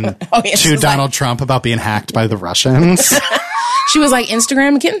tweeting she to was Donald Trump about being hacked by the Russians. She was like,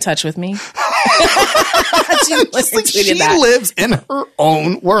 Instagram, get in touch with me. She Like, she tweeted that. lives in her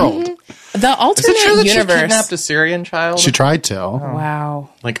own world. The Is it true alternate that she universe. kidnapped a Syrian child? She tried to. Wow.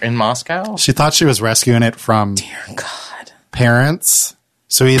 Like in Moscow? She thought she was rescuing it from Dear God. parents.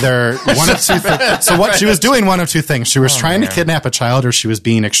 So either one of two things. So what she was doing one of two things. She was trying to kidnap a child, or she was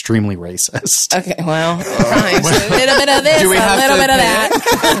being extremely racist. Okay, well, fine. So a little bit of this, Do we a have little to bit of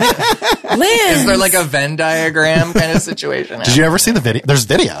that. Liz. Is there like a Venn diagram kind of situation? Did you ever see the video? There's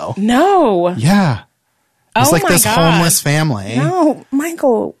video. No. Yeah. It was Oh like my this God. homeless family. No,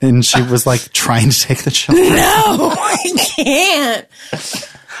 Michael. And she was like trying to take the children No, I can't.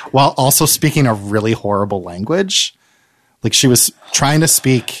 while also speaking a really horrible language. Like she was trying to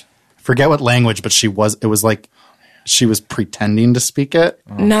speak, forget what language, but it was like she was pretending to speak it.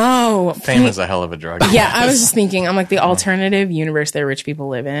 No. Fame is a hell of a drug. Yeah, I was just thinking, I'm like, the alternative universe that rich people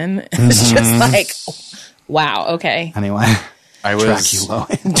live in. It's just like, wow, okay. Anyway, I was. Dracula.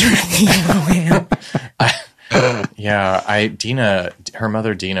 Yeah, her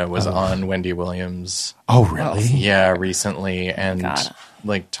mother Dina was on Wendy Williams. Oh, really? Yeah, recently, and God.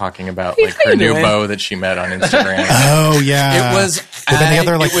 like talking about Hey, like how her you new doing? beau that she met on Instagram. Oh, yeah. It was They've been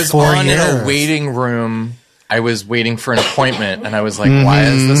together like it was 4 on years. in a waiting room. I was waiting for an appointment, and I was like, "Why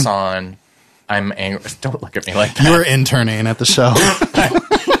is this on?" I'm angry. Don't look at me like that. You were interning at the show.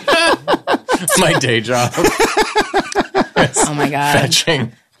 It's my day job. Oh my God.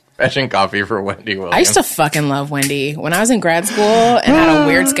 Fetching coffee for Wendy Williams. I used to fucking love Wendy. When I was in grad school and had a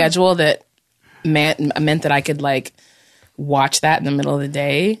weird schedule that meant that I could like watch that in the middle of the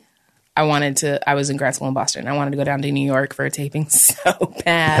day, I was in grad school in Boston. I wanted to go down to New York for a taping so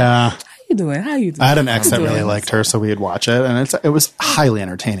bad. Yeah. How you doing? How you doing? I had an ex that I'm really doing. liked her, so we'd watch it. And it was highly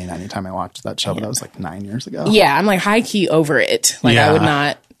entertaining anytime I watched that show, but that was like 9 years ago. Yeah, I'm like high key over it. Like Yeah. I would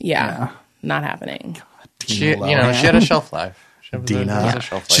not, not happening. she had a shelf life. She was Dina. a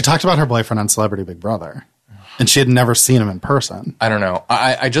shelf life. She talked about her boyfriend on Celebrity Big Brother. And she had never seen him in person. I don't know.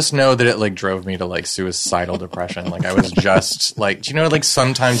 I just know that it like drove me to like suicidal depression. Like I was just like, do you know, like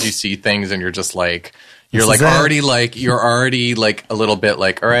sometimes you see things and you're just like, you're This like is you're already like a little bit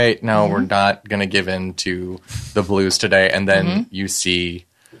like, all right, no, we're not going to give in to the blues today. And then you see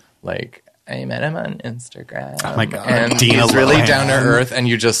like, I met him on Instagram. Oh my God. And Dina he's really Lohan. down to earth. And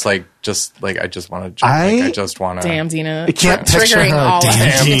you just I just want to, I just want to. Damn, Dina. I can't picture Triggering her. all of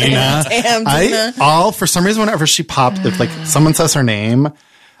Damn, it. Dina. Damn, Dina. For some reason, whenever she popped, if like someone says her name,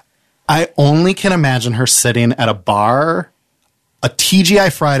 I only can imagine her sitting at a bar, a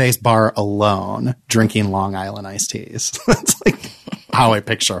TGI Fridays bar alone, drinking Long Island iced teas. That's like how I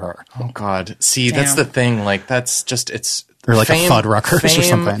picture her. Oh God! See, that's Damn. the thing. Like, that's just it's Or like a Fuddruckers or fame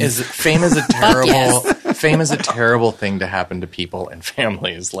something. Fame is a terrible. Fame is a terrible thing to happen to people and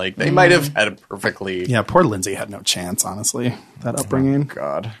families. Like they might have had a perfectly. Yeah, poor Lindsay had no chance, honestly, that upbringing.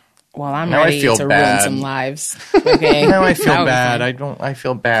 God. Well, I'm Now I ready feel to ruin bad. some lives. Okay. Now I feel That would be bad. fun. I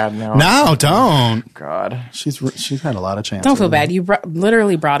feel bad now. No, don't. God. She's had a lot of chances. Don't feel bad. You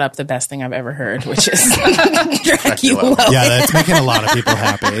literally brought up the best thing I've ever heard, which is Dracula. Yeah, that's making a lot of people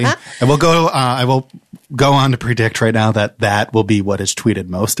happy. And we'll go. I will go on to predict right now that will be what is tweeted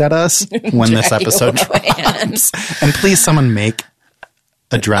most at us when this episode drops. And please, someone make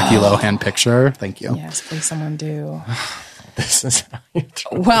a Dracula-Lohan picture. Thank you. Yes, please, someone do. This is how you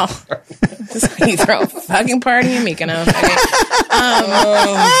throw. Well, this is how you throw a fucking party in Mykonos. Okay.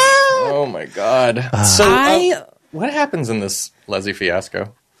 Oh my god. So what happens in this Leslie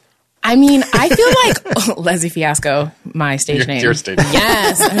fiasco? I mean, I feel like Leslie Fiasco, my stage name. Your stage name.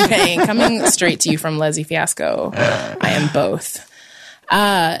 Yes. Okay. Coming straight to you from Leslie Fiasco. I am both.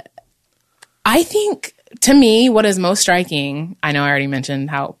 I think, to me, what is most striking, I know I already mentioned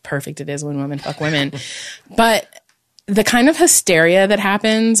how perfect it is when women fuck women, but the kind of hysteria that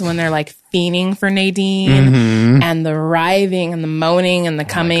happens when they're like fiending for Nadine and the writhing and the moaning and the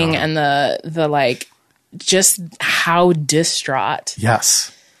coming and the like, just how distraught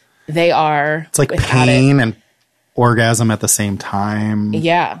Yes. they are. It's like without pain and orgasm at the same time.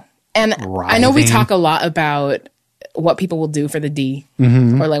 Yeah. And I know we talk a lot about what people will do for the D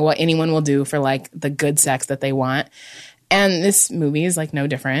or like what anyone will do for like the good sex that they want. And this movie is like no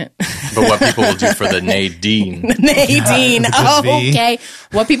different. But what people will do for the Nadine. Nadine. Yeah, okay.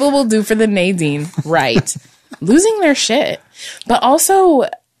 What people will do for the Nadine. Right. Losing their shit. But also,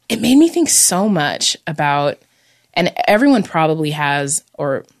 it made me think so much about, and everyone probably has,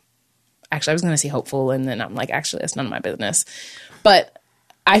 or actually I was going to say hopeful, and then I'm like, actually, that's none of my business. But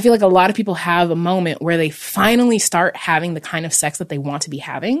I feel like a lot of people have a moment where they finally start having the kind of sex that they want to be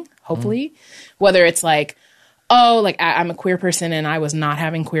having, hopefully. Whether it's like, oh, like I'm a queer person and I was not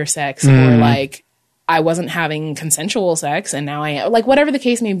having queer sex, or like I wasn't having consensual sex and now I am. Like whatever the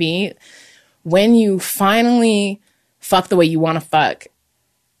case may be, when you finally fuck the way you want to fuck,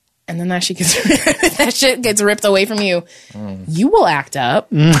 and then that shit gets ripped away from you, you will act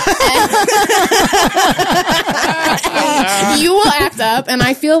up. You will act up, and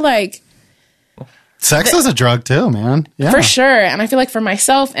I feel like Sex is a drug too, man. Yeah. for sure. And I feel like for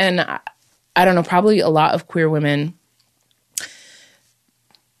myself, and I don't know, probably a lot of queer women,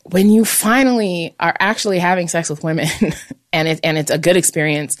 when you finally are actually having sex with women, and it's a good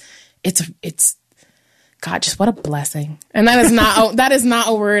experience, it's God, just what a blessing. And that is not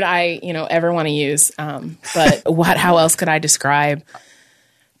a word I, ever want to use. But how else could I describe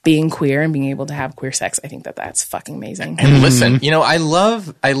being queer and being able to have queer sex? I think that's fucking amazing. And listen, I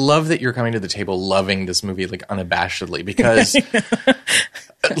love that you're coming to the table loving this movie like unabashedly, because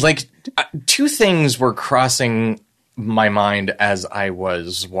like two things were crossing my mind as I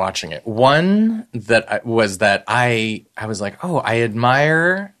was watching it. One was that I was like, oh, I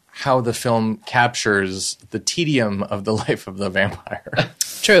admire how the film captures the tedium of the life of the vampire.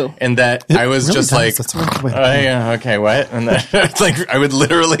 True. And that I was really just does. like, That's really oh yeah, okay, what? And then like I would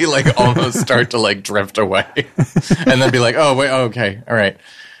literally like almost start to like drift away, and then be like, oh wait, okay, all right.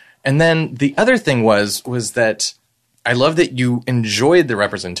 And then the other thing was that I love that you enjoyed the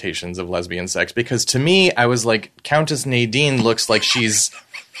representations of lesbian sex, because to me, I was like, Countess Nadine looks like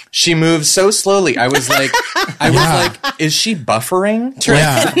she moves so slowly. I was like, is she buffering?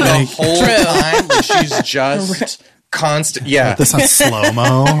 Yeah, The like, whole time, like she's just constant. Yeah. this on slow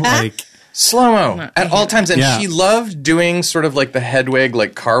mo, like Slow-mo at all times. And Yeah. she loved doing sort of like the Hedwig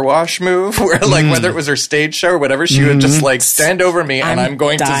like car wash move, where like whether it was her stage show or whatever, she would just like stand over me and I'm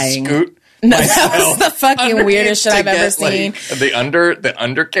going dying. to scoot No, myself. that was the fucking underneath weirdest shit to I've ever get, seen. like, the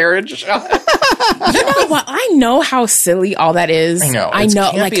undercarriage shot. You know what? I know how silly all that is. I know. I It's know.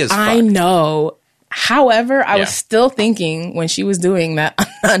 campy Like, as I fuck. know. However, I was Yeah. still thinking when she was doing that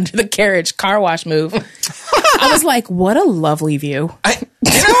under the carriage car wash move, I was like, what a lovely view.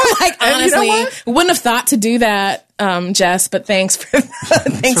 Like, honestly, wouldn't have thought to do that, Jess, but thanks for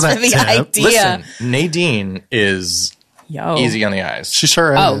thanks for that the tip. idea. Listen, Nadine is Yo. easy on the eyes. she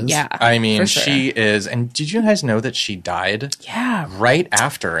sure is. Oh, yeah. I mean, for sure. she is. And did you guys know that she died Yeah. right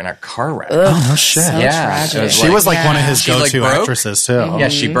after in a car wreck? Oh no shit. So Yeah, tragic. it was She was like Yeah. one of his She, like, go-to broke? actresses too. Yeah,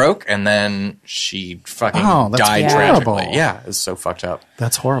 she broke and then she fucking Oh, that's died horrible. tragically. Yeah, it's so fucked up.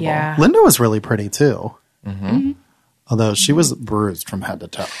 That's horrible. Yeah. Linda was really pretty too. Although she was bruised from head to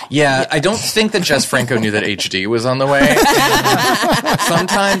toe. Yeah, I don't think that Jess Franco knew that HD was on the way.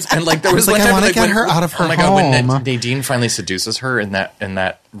 Sometimes, and like there was like, one I time wanna like, get when, her out of her oh my God, when home. Nadine finally seduces her in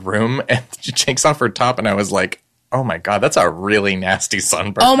that room, and she takes off her top, and I was like, oh my God, that's a really nasty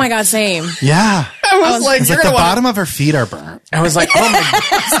sunburn. Oh my God, same. Yeah. I was like, It's you're like the gonna wanna- bottom of her feet are burnt. I was like, oh my,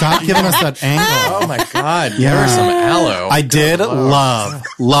 Stop giving us that angle. oh my God, Yeah. give her some aloe. I did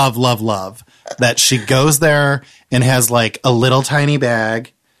love that she goes there and has like a little tiny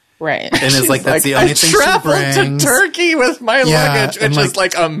bag Right. and is like, that's the only I thing she traveled brings. to Turkey with my Yeah, luggage, and, which is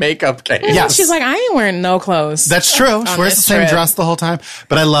like- like a makeup case. Yes. She's like, I ain't wearing no clothes. That's true. She wears the this same trip. dress the whole time.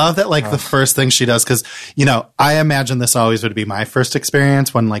 But I love that, like, the first thing she does, because, I imagine this always would be my first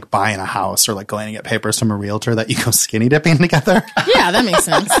experience when, like, buying a house or, like, going to get papers from a realtor, that you go skinny dipping together. Yeah, that makes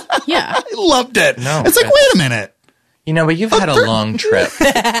sense. Yeah. I loved it. No, it's like, it's- wait a minute. but you've had a long trip. Do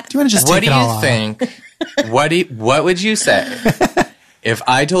you want to just What take do it all you out? think? What would you say if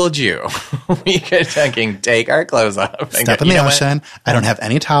I told you we could fucking take our clothes off and Step go, in the "You know what? ocean. I don't have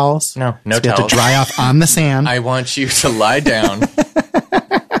any towels. No So we have towels. to dry off on the sand. I want you to lie down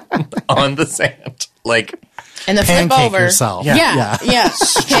on the sand, like And the flip Pancake over. yourself. Yeah.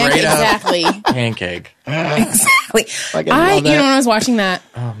 Straight up. Exactly. pancake. Exactly. love When I it. was watching that,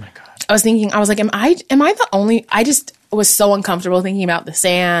 Oh my god. I was thinking, I was like, am I the only, I just was so uncomfortable thinking about the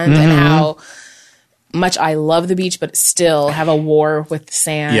sand Mm-hmm. and how much I love the beach, but still have a war with the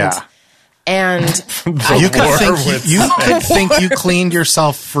sand. Yeah. And You could War think with you could think you cleaned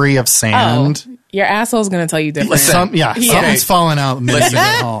yourself free of sand. your asshole's going to tell you different. Something's falling out the minute you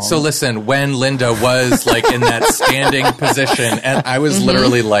get home. So listen, when Linda was like in that standing position, and I was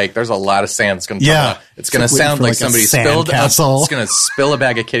literally like, "There's a lot of sand. It's going to it's going to Waiting sound for, like like, a somebody sand spilled. castle. It's going to spill a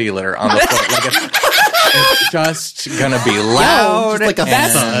bag of kitty litter on the floor. Like it's just going to be loud, just like a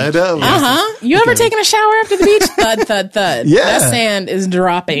and- thud. You ever taken a shower after the beach? Thud, thud, thud. Yeah. That sand is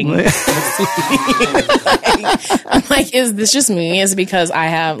dropping. I'm like, is this just me? Is it because I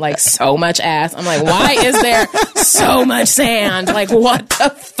have like so much ass? I'm like, why is there so much sand? Like, what the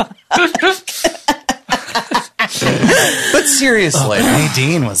fuck? But seriously,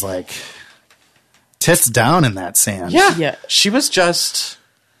 Nadine was like tits down in that sand. Yeah. she was just.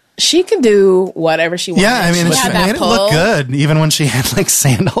 She could do whatever she wanted. Yeah, I mean, she she had made that it pull. look good, even when she had like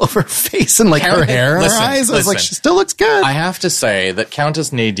sand all over her face and like her hair, and her Listen, eyes. I was like, listen. she still looks good. I have to say that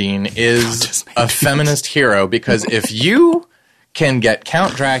Countess Nadine is a feminist hero because if you can get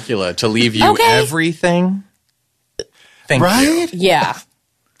Count Dracula to leave you Okay. everything, thank you. right? Yeah.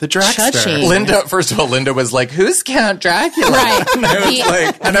 The dragster. Touching. Linda, first of all, Linda was like, "Who's Count Dracula?"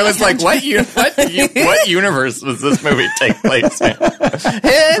 Right. And I was like, "What universe does this movie take place in?"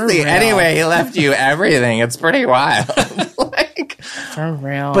 Anyway, he left you everything. It's pretty wild. Like, For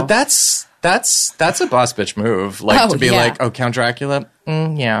real. but that's a boss bitch move. Like Oh, to be yeah. like, "Oh, Count Dracula.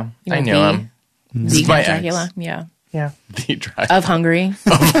 Yeah, I knew the- him. This the is my Dracula. ex. Yeah. Yeah, the Dracula." Of Hungary.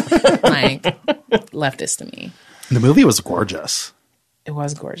 Like, leftist to me. The movie was gorgeous, It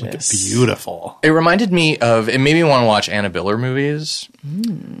was gorgeous. beautiful. It reminded me of. It made me want to watch Anna Biller movies.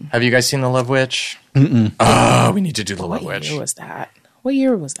 Have you guys seen The Love Witch? Oh, we need to do The Love What Witch. year was that? What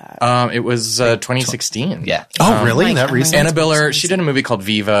year was that? It was 2016. Yeah. Oh, really? like, That oh my recent? Anna Biller. She did a movie called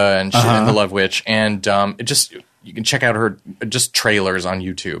Viva and and The Love Witch, and it just you can check out her just trailers on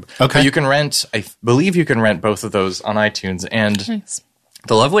YouTube. Okay. But you can rent. I believe you can rent both of those on iTunes, and Nice.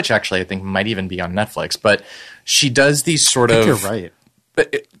 The Love Witch actually I think might even be on Netflix. But she does these sort of You're right.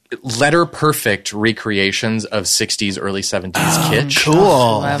 letter perfect recreations of 60s, early 70s kitsch. Cool.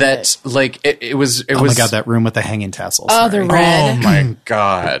 Love That like it was. Oh my god, that room with the hanging tassels. Oh, Sorry. the red. Oh my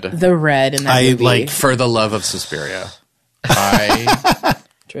god! The red in that I movie. like- For the love of Suspiria,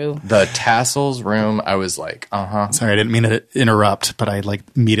 True. the tassels room. I was like, Sorry, I didn't mean to interrupt, but I like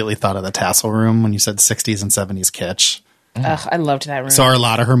immediately thought of the tassel room when you said 60s and 70s kitsch. Ugh, I loved that room. So are a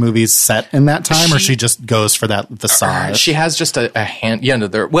lot of her movies set in that time, or She- she just goes for that facade? She has just a hand. Yeah, no,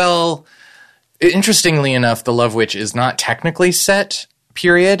 there. Well, interestingly enough, The Love Witch is not technically set.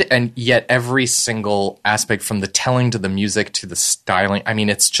 Period, and yet every single aspect, from the telling to the music to the styling. I mean,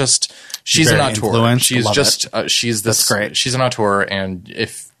 it's just she's Very an auteur. influenced. She's Love just she's this. That's great. She's an auteur, and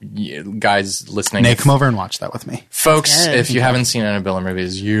if guys listening, Nate, come over and watch that with me. folks, Good. if you haven't seen Anna Biller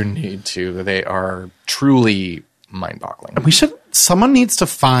movies, you need to. They are truly mind-boggling. Someone needs to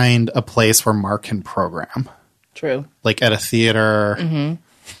find a place where Mark can program, True. like at a theater.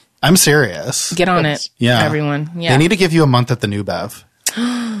 I'm serious. Get on it. Yeah. Everyone. Yeah. They need to give you a month at the New Bev.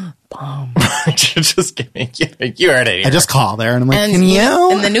 Just give me. You heard it. I just call there and I'm like, and, can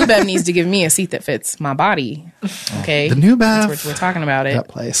you? and the new Bev needs to give me a seat that fits my body. Okay. The New Bev. We're talking about it. That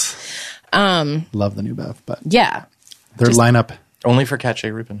place. Love the New Bev, but Yeah. their lineup. only for Cache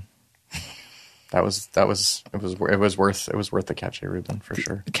Rubin. It was worth the Cache Rubin for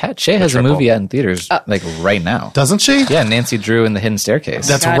sure. Kat Shea has a triple. movie out in theaters like right now. Doesn't she? Yeah, Nancy Drew in The Hidden Staircase.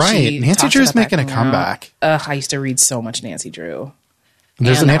 That's God, right. she Nancy talks Drew's about that making a coming out. comeback. I used to read so much Nancy Drew.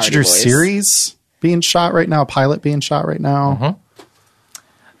 There's And a the Nancy Hardy Drew Boys. series being shot right now, a pilot being shot right now.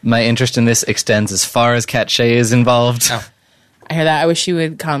 My interest in this extends as far as Kat Shea is involved. I hear that. I wish she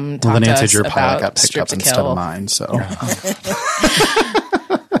would come talk Well, the to Nancy us Drew pilot about got picked Strip up to instead Kill. of mine, so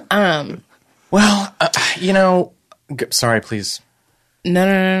Well, sorry, please.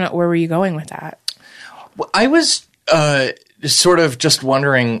 No. Where were you going with that? Well, I was sort of just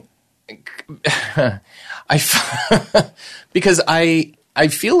wondering. Because I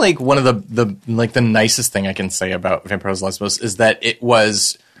feel like one of the nicest thing I can say about Vampires Lesbos is that it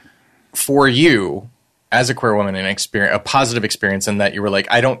was for you as a queer woman a positive experience in that you were like,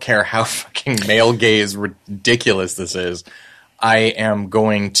 I don't care how fucking male gaze ridiculous this is. I am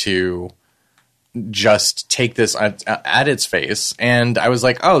going to just take this at its face. And I was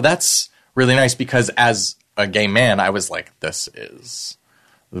like, oh, that's really nice, because as a gay man, I was like, this is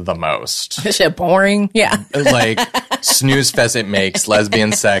the most. This shit boring. Yeah. Like, snooze fest it makes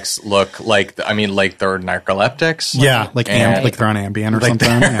lesbian sex look like, they're narcoleptics. Yeah, like they're on Ambien or something.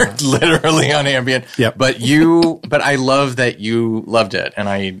 Yeah. Literally on Ambien. Yep. But I love that you loved it.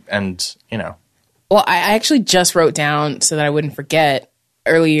 And you know. Well, I actually just wrote down so that I wouldn't forget.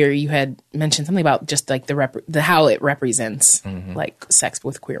 Earlier, you had mentioned something about just like the how it represents like sex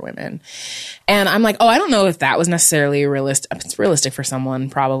with queer women, and I'm like, oh, I don't know if that was necessarily realistic. It's realistic for someone,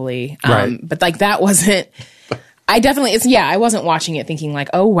 probably, right. But like that wasn't. I wasn't watching it thinking like,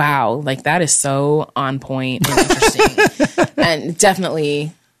 oh wow, like that is so on point and interesting, and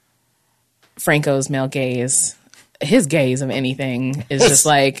definitely Franco's male gaze, his gaze of anything is just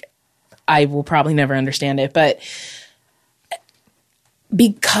like, I will probably never understand it, but.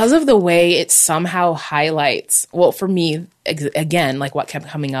 Because of the way it somehow highlights, well, for me, again, like what kept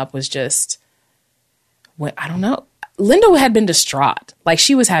coming up was just, I don't know. Linda had been distraught. Like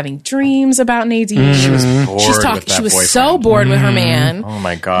she was having dreams about Nadine. She was so bored with her man. Oh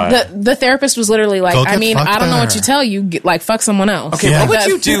my God. The therapist was literally like, I don't know what you tell you. Like, fuck someone else. Okay, what would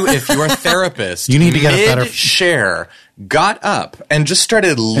you do if your therapist you need to get a better share got up and just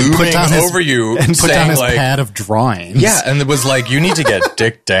started looming over you and put down his like, pad of drawings. Yeah, and it was like, you need to get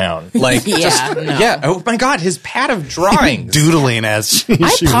dick down. Like, oh my God, his pad of drawings. Doodling as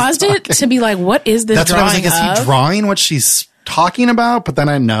I paused it to be like, what is this That's drawing what I was like, is he drawing what she's talking about? But then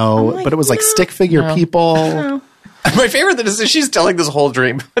I know, but it was like stick figure people. My favorite thing is she's telling this whole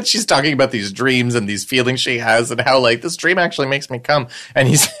dream, but she's talking about these dreams and these feelings she has and how like this dream actually makes me come. And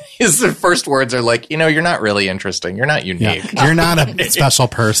his first words are like, you're not really interesting. You're not unique. Yeah. You're not a special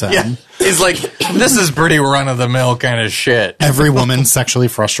person. Yeah. He's like, this is pretty run of the mill kind of shit. Every woman's sexually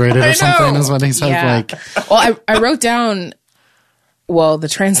frustrated or something is what he says. Yeah. Like, well, I wrote down. Well, the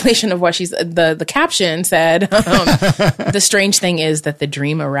translation of what she's the caption said. The strange thing is that the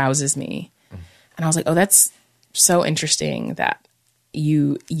dream arouses me, and I was like, oh, that's so interesting that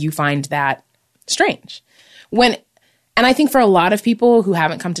you find that strange. And I think for a lot of people who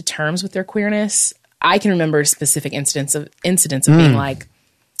haven't come to terms with their queerness, I can remember specific incidents of being like,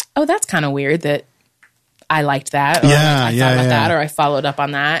 oh, that's kind of weird that I liked that, or I thought about that, or I followed up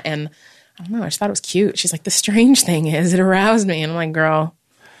on that, and I don't know, I just thought it was cute. She's like, the strange thing is it aroused me, and I'm like, girl.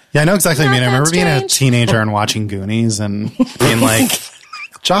 Yeah, I know exactly what you mean. I remember being a strange. teenager and watching Goonies and being like,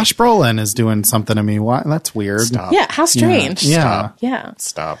 Josh Brolin is doing something to me. Why? That's weird. Stop. Yeah, how strange. Yeah. Yeah.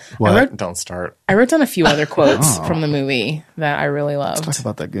 Stop. What? Don't start. I wrote down a few other quotes from the movie that I really loved. Talk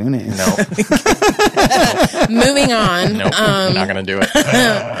about the Goonies. No. Moving on. Nope. I'm not going to do it.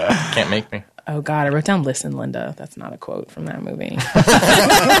 Can't make me. Oh, God. I wrote down, listen, Linda. That's not a quote from that movie.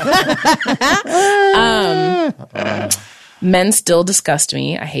 Men still disgust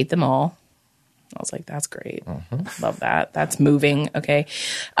me. I hate them all. I was like, that's great. Love that. That's moving. Okay.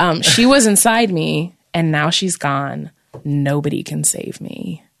 She was inside me, and now she's gone. Nobody can save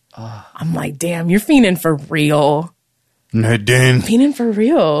me. I'm like, damn, you're fiending for real. Nadine. Fiending for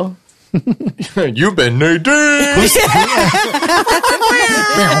real. You've been Nadine.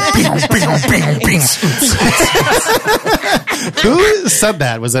 Who said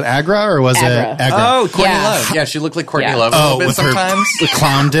that? Was it Agra or was Agra. it Agra? Oh, Courtney Yeah. Love. Yeah, she looked like Courtney Yeah. Love a little bit with sometimes. her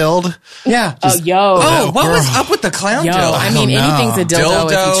clown dild. Yeah. Yo. What was up with the clown Yo, dildo? I mean, anything's a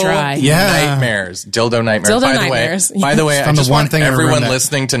dildo if you try. Yeah. Nightmares. Dildo nightmares. Dildo by nightmares. The way, I Found the just one want thing in a room everyone that-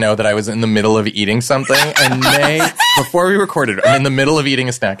 listening to know that I was in the middle of eating something, and Nay, before we recorded, I'm in the middle of eating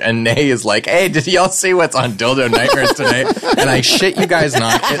a snack, and Nay is like, hey, did y'all see what's on Dildo Nightmares today? And I shit you guys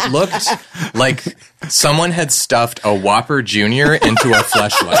not, it looked like someone had stuffed a Whopper Jr. into a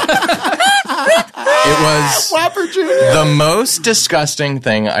Fleshlight. It was Whopper Jr. the most disgusting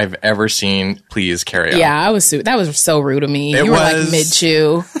thing I've ever seen. Please carry on. Yeah, that was so rude of me. It You were like was-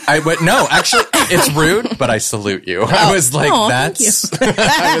 mid-chew. No, actually, it's rude, but I salute you. I was like, thank that's.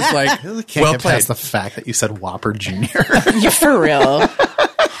 I was like, Can't well get played. past the fact that you said Whopper Jr. You're for real.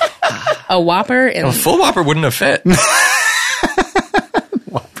 A Whopper and A full Whopper wouldn't have fit.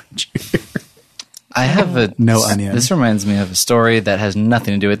 Whopper Jr. I have a No onion. This reminds me of a story that has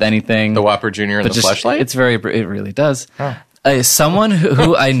nothing to do with anything. The Whopper Jr. and but the fleshlight. It's it really does. Someone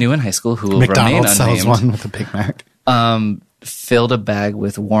who I knew in high school who will remain McDonald's sells unnamed one with a Big Mac. filled a bag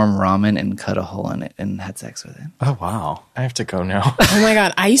with warm ramen and cut a hole in it and had sex with it. Oh, wow. I have to go now. oh my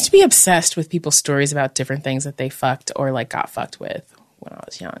God, I used to be obsessed with people's stories about different things that they fucked or like got fucked with. when I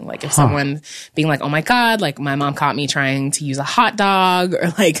was young. Like if someone being like, oh my God, like my mom caught me trying to use a hot dog or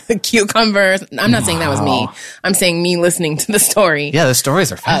like a cucumber. I'm not saying that was me. I'm saying me listening to the story. Yeah, the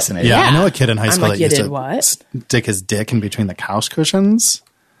stories are fascinating. Yeah, Yeah. I know a kid in high I'm school like, that you used did to what? stick his dick in between the couch cushions.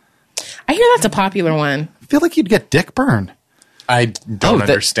 I hear that's a popular one. I feel like you'd get dick burn. I don't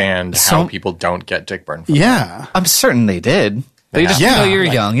understand how so- people don't get dick burn. From Yeah. I'm certain they did. But you just Yeah. you're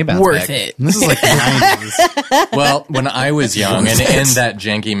young, you bounce Worth back. it. This is like the 90s. Well, when I was young and in that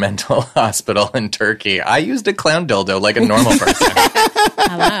janky mental hospital in Turkey, I used a clown dildo like a normal person.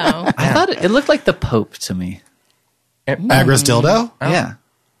 Hello. I thought it looked like the Pope to me. Agra's dildo? Yeah.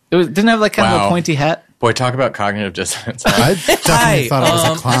 Didn't it have like kind of Wow. a pointy hat? Boy, talk about cognitive dissonance. I definitely thought it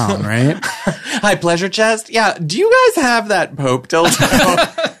was a clown, right? Hi, pleasure chest. Yeah, do you guys have that Pope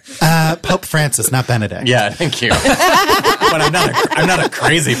dildo? Pope Francis, not Benedict. Yeah, thank you. But I'm not a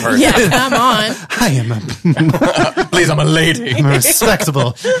crazy person. Yeah, come on. I am a, Please, I'm a lady. I'm a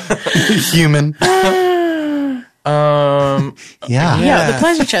respectable human. Yeah. Yeah, the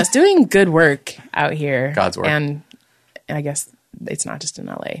pleasure chest doing good work out here. God's work. And I guess it's not just in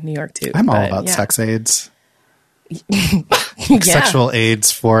LA, New York too. I'm all but about yeah. sex aids. Yeah. Sexual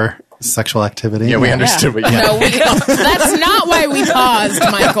aids for sexual activity. Yeah, we understood what you meant. No, that's not why we paused,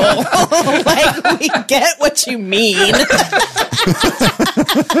 Michael. Like, we get what you mean.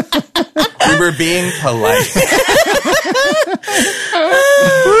 We were being polite.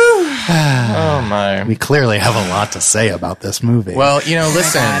 Oh, my. We clearly have a lot to say about this movie. Well, you know,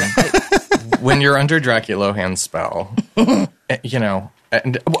 listen, when you're under Dracula Lohan's spell, you know,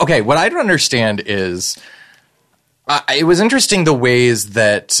 and, okay, what I don't understand is it was interesting the ways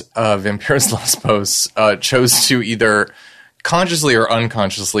that Vampiros Lesbos chose to either consciously or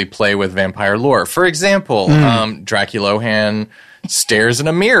unconsciously play with vampire lore. For example, Dracula Lohan stares in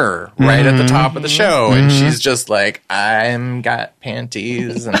a mirror right at the top of the show, and she's just like, I'm got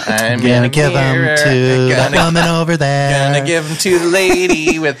panties, and I'm gonna in a give them mirror, to the gonna- woman over there. Gonna give them to the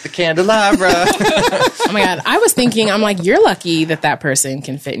lady with the candelabra. Oh my God. I was thinking, I'm like, you're lucky that person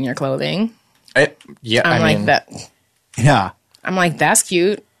can fit in your clothing. Yeah, I'm I like, mean, Yeah. I'm like, that's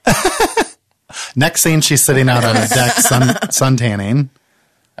cute. Next scene, she's sitting out on a deck sun tanning.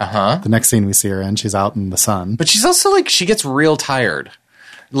 Uh-huh. The next scene we see her in, she's out in the sun. But she's also like, she gets real tired.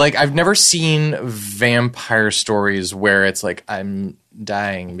 Like, I've never seen vampire stories where it's like, I'm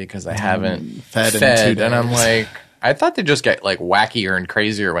dying because I haven't fed fed. in 2 And I'm days. like, I thought they just get like wackier and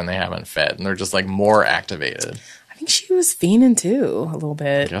crazier when they haven't fed. And they're just like more activated. I think she was fiending too, a little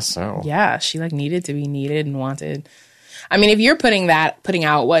bit. I guess so. Yeah, she like needed to be needed and wanted. I mean, if you're putting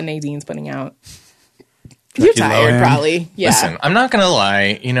out what Nadine's putting out, you're tired, Lohan. probably. Yeah. Listen, I'm not gonna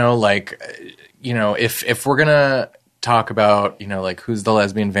lie. You know, like, you know, if we're gonna talk about, you know, like who's the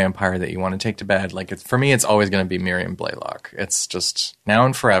lesbian vampire that you want to take to bed, like for me, it's always gonna be Miriam Blaylock. It's just now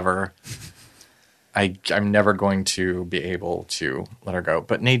and forever. I'm never going to be able to let her go.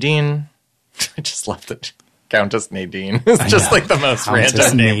 But Nadine, I just love that. Countess Nadine is just like the most Countess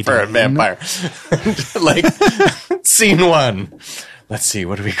random name for a Nadine. vampire. Like, scene 1. Let's see,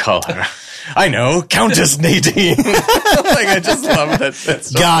 what do we call her? I know, Countess Nadine. Like, I just love that.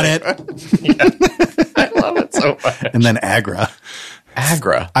 That's so Got it. I love it so much. And then Agra.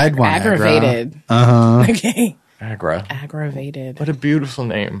 Agra. I'd want Aggravated. Uh-huh. Okay. Agra. Aggravated. What a beautiful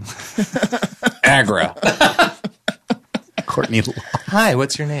name. Agra. Agra. Courtney Love. Hi,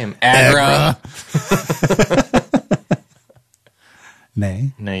 what's your name? Agra.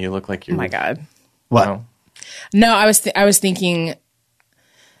 Nay. No, you look like you. Oh my God. What? No. No, I was thinking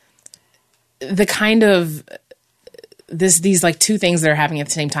the kind of these like two things that are happening at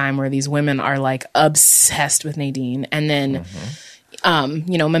the same time where these women are like obsessed with Nadine, and then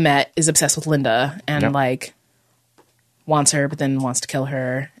you know, Mehmet is obsessed with Linda and Yep. like wants her but then wants to kill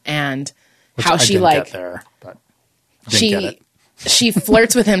her, and Which how I she didn't like get there, but didn't get it. she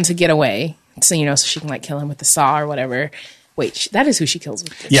flirts with him to get away, so you know, so she can like kill him with the saw or whatever. Wait, that is who she kills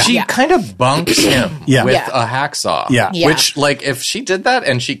with. Yeah. She kind of bunks him Yeah. with Yeah. a hacksaw. Yeah. Yeah. Which, like, if she did that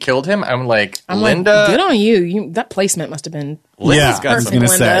and she killed him, I'm like, I'm Linda. like, good on you. That placement must have been Linda's Yeah, got I was some. gonna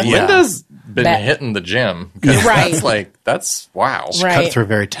say, yeah. Linda's been That- hitting the gym. 'Cause Right. That's like, that's wow. right. Cut through a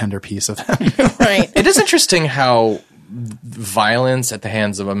very tender piece of him. Right. It is interesting how violence at the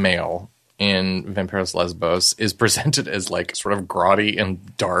hands of a male in Vampiros Lesbos is presented as like sort of grotty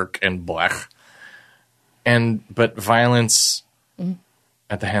and dark and blech. But violence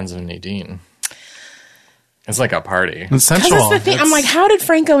at the hands of Nadine, it's like a party. It's sensual. Because that's the thing. I'm It's- like, how did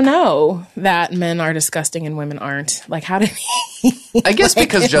Franco know that men are disgusting and women aren't? Like, how did he? I guess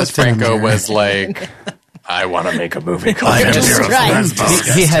because Jess Looked in a Franco mirror. was like, I want to make a movie called I am Vampiros right.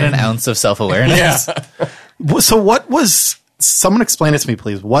 Lesbos. He had an ounce of self-awareness. Yeah. So what was someone explain it to me,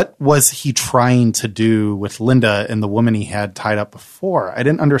 please. What was he trying to do with Linda and the woman he had tied up before? I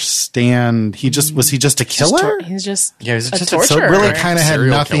didn't understand. Was he just a killer? He's just he's a just a torturer. So it really kind of had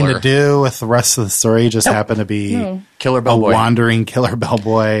Serial nothing killer. to do with the rest of the story. He just happened to be Killer a bellboy. wandering killer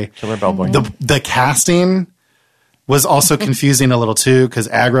bellboy. Killer bellboy. The casting was also confusing a little too, because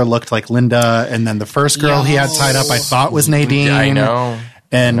Agra looked like Linda, and then the first girl he had tied up I thought was Nadine. I know.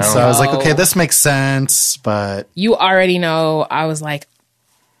 And so I was like, No. okay, this makes sense, but You already know. I was like,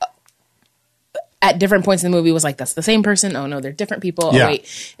 at different points in the movie, was like, that's the same person. Oh no, they're different people. Yeah. Oh wait,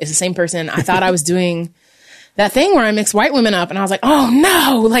 it's the same person. I thought I was doing that thing where I mix white women up, and I was like, oh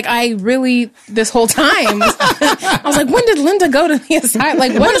no, like I really this whole time. I was like, when did Linda go to the asylum?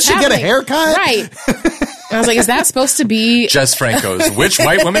 Like, when did she get a haircut? Right. And I was like, is that supposed to be? Jess Franco's. Which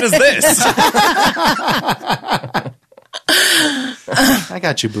white woman is this? I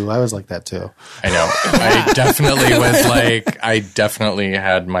got you, boo. I was like that too. I know. I definitely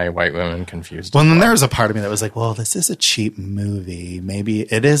had my white women confused. Well, and then there was a part of me that was like, well, this is a cheap movie. Maybe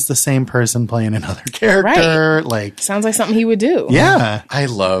it is the same person playing another character. Right. Like, Sounds like something he would do. yeah. I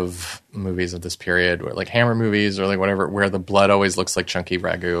love movies of this period, where, like Hammer movies or like whatever, where the blood always looks like chunky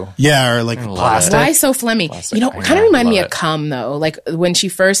ragu. Yeah, or like love plastic. Why so phlegmy? Plastic. You know, I kind know, of reminded me love of it. Cum though. Like when she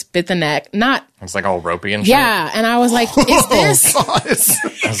first bit the neck. Not It's like all ropey and shit. yeah, and I was like, is this?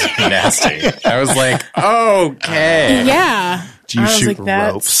 That was nasty. I was like, okay. Yeah. Do you I was shoot like,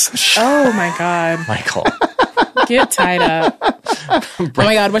 that's- ropes? Oh my god, Michael. get tied up. Oh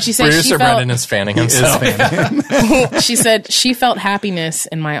my god, what she said? Producer She Brendan felt. is fanning himself. She said she felt happiness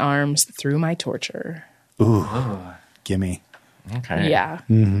in my arms through my torture. Ooh, gimme. Okay. Yeah.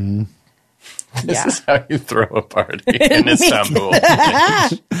 Mm-hmm. This Yeah. is how you throw a party in Istanbul.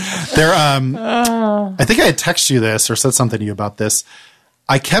 There, I think I had texted you this or said something to you about this.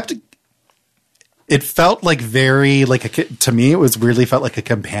 It felt like to me, it was weirdly felt like a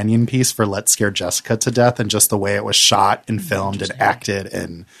companion piece for Let's Scare Jessica to Death, and just the way it was shot and filmed and acted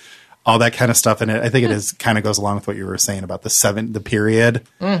and all that kind of stuff. And I think it is kind of goes along with what you were saying about the period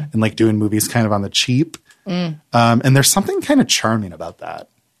and like doing movies kind of on the cheap. And there's something kind of charming about that.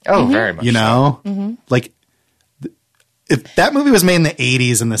 Oh, very much. You know, like if that movie was made in the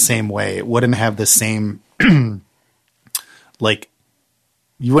 80s in the same way, it wouldn't have the same, like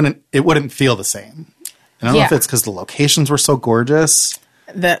it wouldn't feel the same. And I don't know if Yeah. it's because the locations were so gorgeous.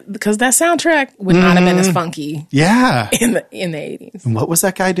 Because that soundtrack would not have been as funky Yeah. in the 80s. And what was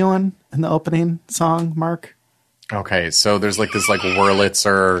that guy doing in the opening song, Mark? Okay, so there's like this like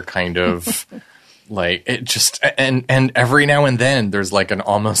Wurlitzer kind of like it just and every now and then there's like an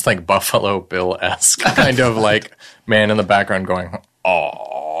almost like Buffalo Bill-esque kind of like man in the background going,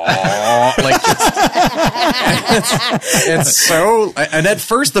 oh, like it's so. And at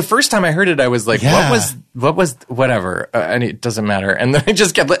first, the first time I heard it, I was like, Yeah. what was whatever, and it doesn't matter. And then I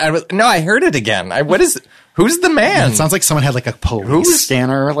just kept. I heard it again. Who's the man? It sounds like someone had like a police Who's-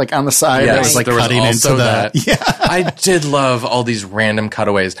 scanner like on the side that was like there was cutting also into that. the. Yeah. I did love all these random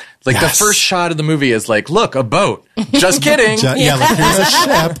cutaways. Like Yes. the first shot of the movie is like, look, a boat. Just kidding. Yeah, like here's a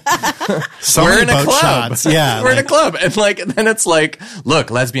ship. So We're many in a boat club. shots. Yeah. We're in a like- club. And like then it's like,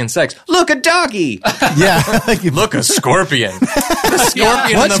 look, lesbian sex. Look, a doggy. Yeah. Like, Look, a scorpion. The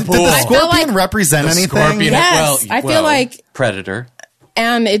scorpion what? in Did the pool. the feel scorpion like- represent The anything? scorpion. Yes, I feel like- Predator.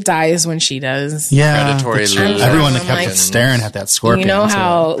 And it dies when she does. Yeah. Predatory that's true. losers. Everyone I'm kept like- staring at that scorpion. You know too.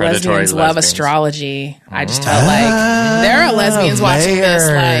 how Predatory lesbians love lesbians. astrology. I just felt like there are lesbians watching this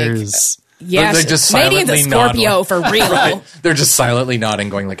like, Layers. yes, They're just Nadine's a silently nodding. Scorpio for real. Right. They're just silently nodding,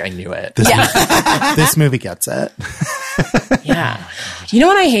 going like, I knew it. This movie gets it. Yeah. You know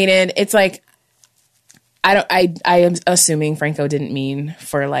what I hated? It's like I am assuming Franco didn't mean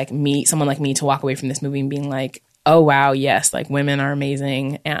for like someone like me to walk away from this movie and being like, oh wow, yes, like women are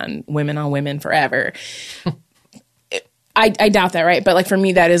amazing and women on women forever. I doubt that, right? But like for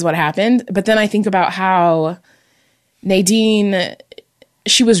me, that is what happened. But then I think about how Nadine,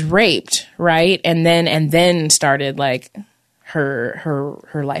 she was raped, right? And then started like her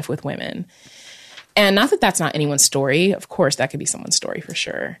life with women. And not that that's not anyone's story. Of course, that could be someone's story for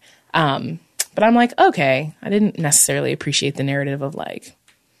sure. But I'm like, okay, I didn't necessarily appreciate the narrative of like,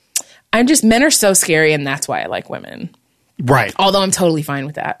 men are so scary and that's why I like women. Right. Although I'm totally fine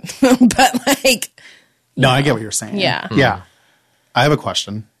with that. But like, No, I get what you're saying. Yeah. Yeah. I have a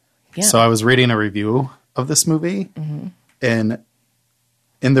question. yeah. So I was reading a review of this movie, and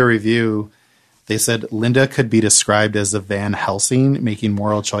in the review, they said Linda could be described as a Van Helsing making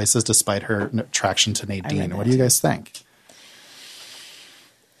moral choices despite her attraction to Nadine. What do you guys think?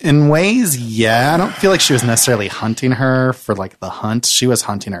 In ways, yeah. I don't feel like she was necessarily hunting her for like the hunt. She was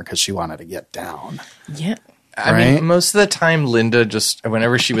hunting her because she wanted to get down. yeah. I right? mean, most of the time, Linda just,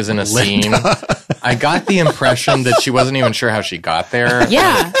 whenever she was in a scene, I got the impression that she wasn't even sure how she got there.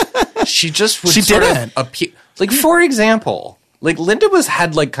 Yeah. She just would She sort didn't. of appear. Like, for example, like Linda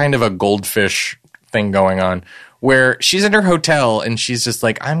had like kind of a goldfish thing going on where she's in her hotel and she's just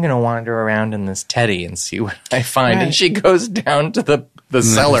like, I'm going to wander around in this teddy and see what I find. Right. And she goes down to the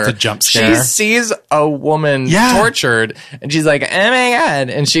cellar. the jump She scare. sees a woman Yeah. tortured and she's like, oh my God.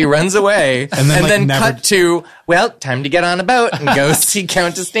 And she runs away. And then, like, never- cut to, well, time to get on a boat and go see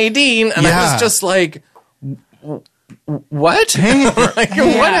Countess Nadine. And I Yeah. was just like, what? Hey, Like,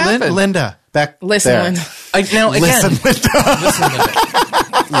 what happened? Linda, back Listen, there. Linda. Now again, Listen,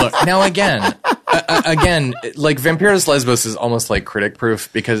 Linda. look. Now again, like Vampiros Lesbos is almost like critic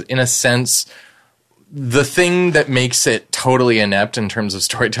proof because, in a sense, the thing that makes it totally inept in terms of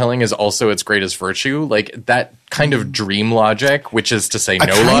storytelling is also its greatest virtue. Like that kind of dream logic, which is to say no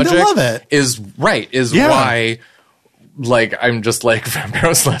kinda logic, love it. is Yeah. why. Like I'm just like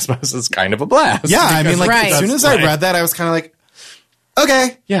Vampiros Lesbos is kind of a blast. Yeah, I mean, like Right. as soon as I read that, I was kind of like,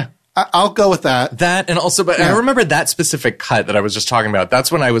 okay, yeah. I'll go with that. That and also, but I Yeah. remember that specific cut that I was just talking about.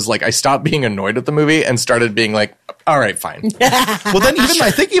 That's when I was like, I stopped being annoyed at the movie and started being like, all right, fine. Well, then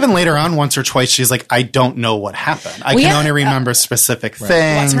I think even later on, once or twice, she's like, I don't know what happened. I can yeah. only remember specific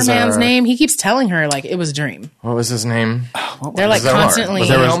things. What's her man's or- name? He keeps telling her like it was a dream. What was his name? They're like Was it Omar? constantly. Was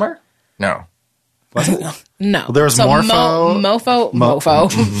it Omar? No. No. there was Morpho. Mofo. Mo-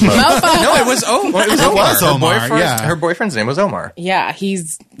 Mofo. No, it was Omar. It was Omar. was Omar, yeah. Her boyfriend's name was Omar. Yeah,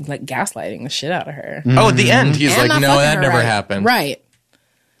 he's like gaslighting the shit out of her. Oh, at the end, he's And like, not no, fucking that her never right. happened. Right.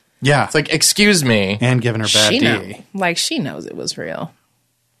 Yeah. It's like, excuse me. and giving her bad She D. know. Like she knows it was real.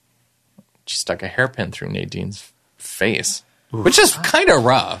 She stuck a hairpin through Nadine's face, which is kind of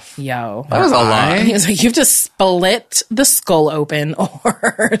rough. Yo. That was a lot. He was like, you've just split the skull open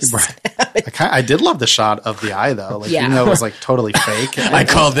or I did love the shot of the eye, though. Like, Yeah. even though it was like totally fake. I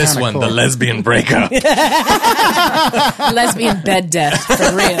call this kinda one cool. the lesbian breakup. lesbian bed death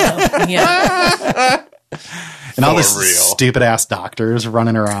for real. Yeah. And all For this real. stupid ass doctors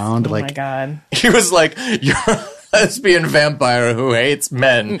running around. Oh my like, god. He was like, you're a lesbian vampire who hates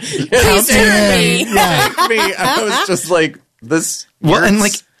men. Please hear me. Hate me. I was just like, this. Well, and,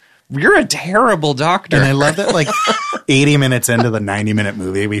 like- you're a terrible doctor. and I love that, like, 80 minutes into the 90-minute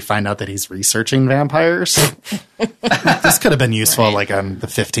movie, we find out that he's researching vampires. This could have been useful, like, on the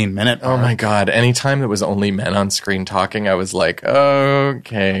 15-minute. Oh my God. Anytime there was only men on screen talking, I was like,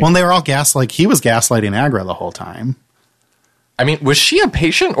 okay. Well, they were all he was gaslighting Agra the whole time. I mean, was she a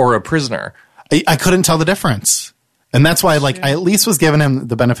patient or a prisoner? I couldn't tell the difference. And that's why, like, I at least was giving him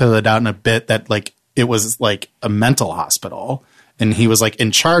the benefit of the doubt in a bit that, like, it was, like, a mental hospital. And he was, like,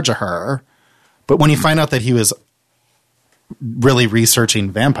 in charge of her. But when you find out that he was really researching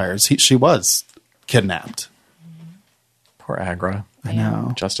vampires, she was kidnapped. Poor Agra. I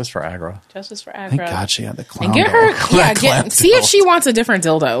know. Justice for Agra. Justice for Agra. Thank God she had the clown. And get doll. her, yeah, Clap see if dildo. she wants a different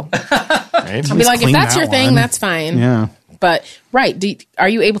dildo. Right? I'll be like, if clean that's that your thing, one. that's fine. Yeah. But, right, are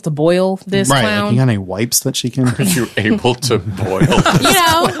you able to boil this Right. Like, clown? you got any wipes that she can. Are you able to boil? You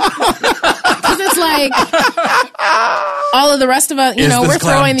know? Because it's like, all of the rest of us, you Is know, this we're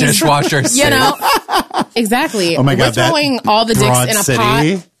clown throwing these. dishwasher You safe? know? Exactly. Oh my God, We're that throwing all the dicks Broad in a City.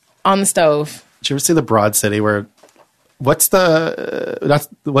 pot on the stove. Did you ever see the Broad City where what's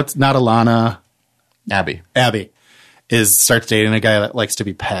not Alana, Abby. Abby starts dating a guy that likes to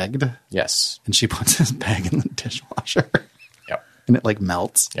be pegged, Yes. and she puts his peg in the dishwasher Yep. and it like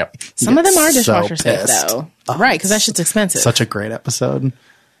melts. Yep. Some of them are Gets so dishwasher safe, pissed. though. Right, because that shit's expensive. Such a great episode.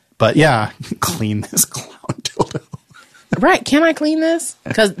 But yeah, clean this clown dildo. Right, can I clean this?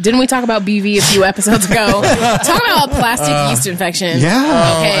 Because didn't we talk about BV a few episodes ago? Talking about plastic yeast infection.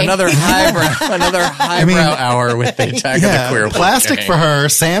 Yeah. Okay. Another highbrow hour with the attack of the Yeah, queer plastic gang. for her,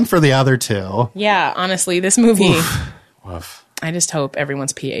 Sam for the other two. Yeah, honestly, this movie, Woof. I just hope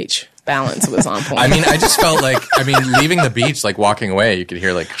everyone's pH balance was on point. I mean, I just felt like, leaving the beach, like walking away, you could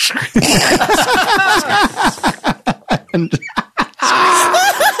hear like,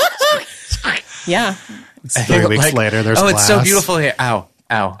 yeah, 3 weeks like, later, there's it's so glass. beautiful here. Ow,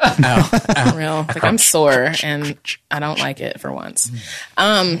 ow, ow. real. Like I'm sore and I don't like it for once.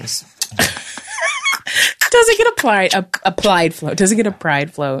 Does it get applied float? Does it get a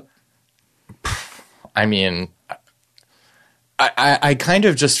pride float? I mean, I kind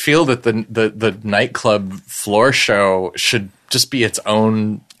of just feel that the nightclub floor show should just be its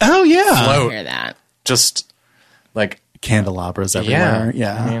own Oh yeah, I float. hear that. Just like, candelabras everywhere.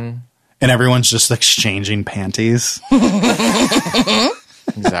 Yeah, I mean, and everyone's just exchanging panties.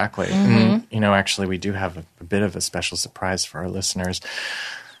 exactly. And, actually, we do have a bit of a special surprise for our listeners.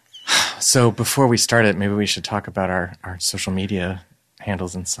 So before we start it, maybe we should talk about our social media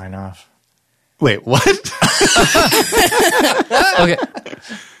handles and sign off. Wait, what? Okay.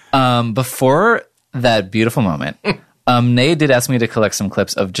 Before that beautiful moment, Nay did ask me to collect some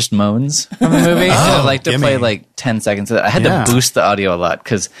clips of just moans from the movie. And I'd like to play like 10 seconds of that. I had to boost the audio a lot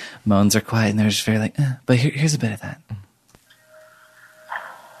because moans are quiet and they're just very like, but here's a bit of that.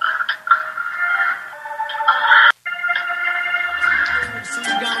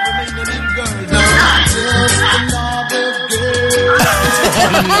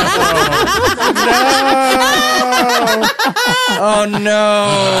 Oh no!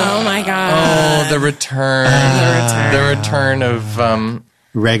 Oh my god! Oh, the return of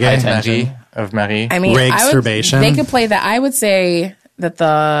Reggae. Marie. I mean, Regsturbation. they could play that. I would say that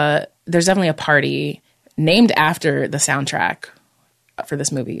there's definitely a party named after the soundtrack for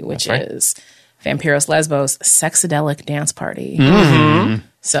this movie, which is Vampiros Lesbos Sexadelic Dance Party. Mm-hmm.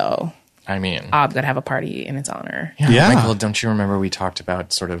 So, I mean, I've got to have a party in its honor. Yeah. Michael, don't you remember we talked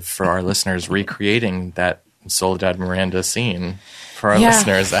about sort of for our listeners recreating that Soledad Miranda scene for our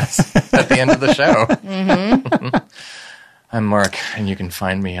listeners at the end of the show? Mm-hmm. I'm Mark, and you can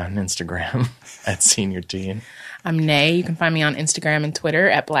find me on Instagram at Senior Teen. I'm Nay. You can find me on Instagram and Twitter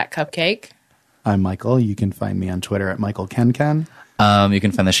at Black Cupcake. I'm Michael. You can find me on Twitter at Michael Kenken. You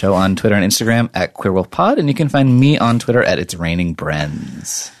can find the show on Twitter and Instagram at QueerWolfPod, and you can find me on Twitter at It's Raining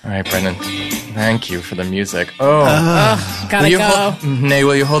Brens. All right, Brendan. Thank you for the music. Gotta go. Nay,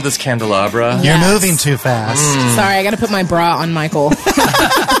 will you hold this candelabra? You're moving too fast. Sorry, I gotta put my bra on Michael.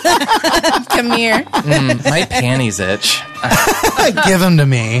 Come here. My panties itch. Give them to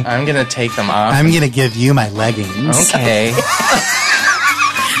me. I'm going to take them off. I'm going to give you my leggings. Okay.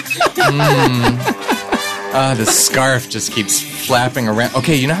 The scarf just keeps flapping around.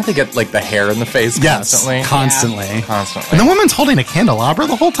 Okay, you know how they get like the hair in the face constantly? Yes, constantly. Constantly. And the woman's holding a candelabra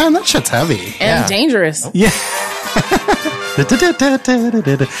the whole time. That shit's heavy. And dangerous. Yeah.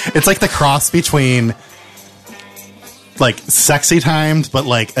 It's like the cross between like Sexy Times, but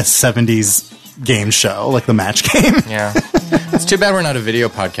like a 70s game show, like the match game. Yeah. It's too bad we're not a video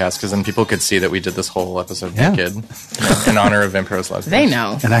podcast because then people could see that we did this whole episode naked in honor of Vampiros Lesbos. They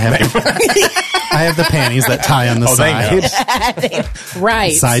know. And I have the panties that tie on the side.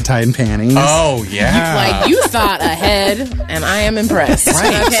 Right. Side tied panties. Oh, yeah. Like, you thought ahead, and I am impressed.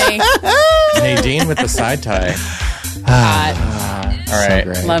 Right. Okay. Nadine with the side tie. Hot. All right.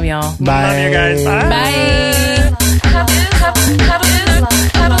 So great. Love y'all. Bye. Love you guys. Bye. Bye.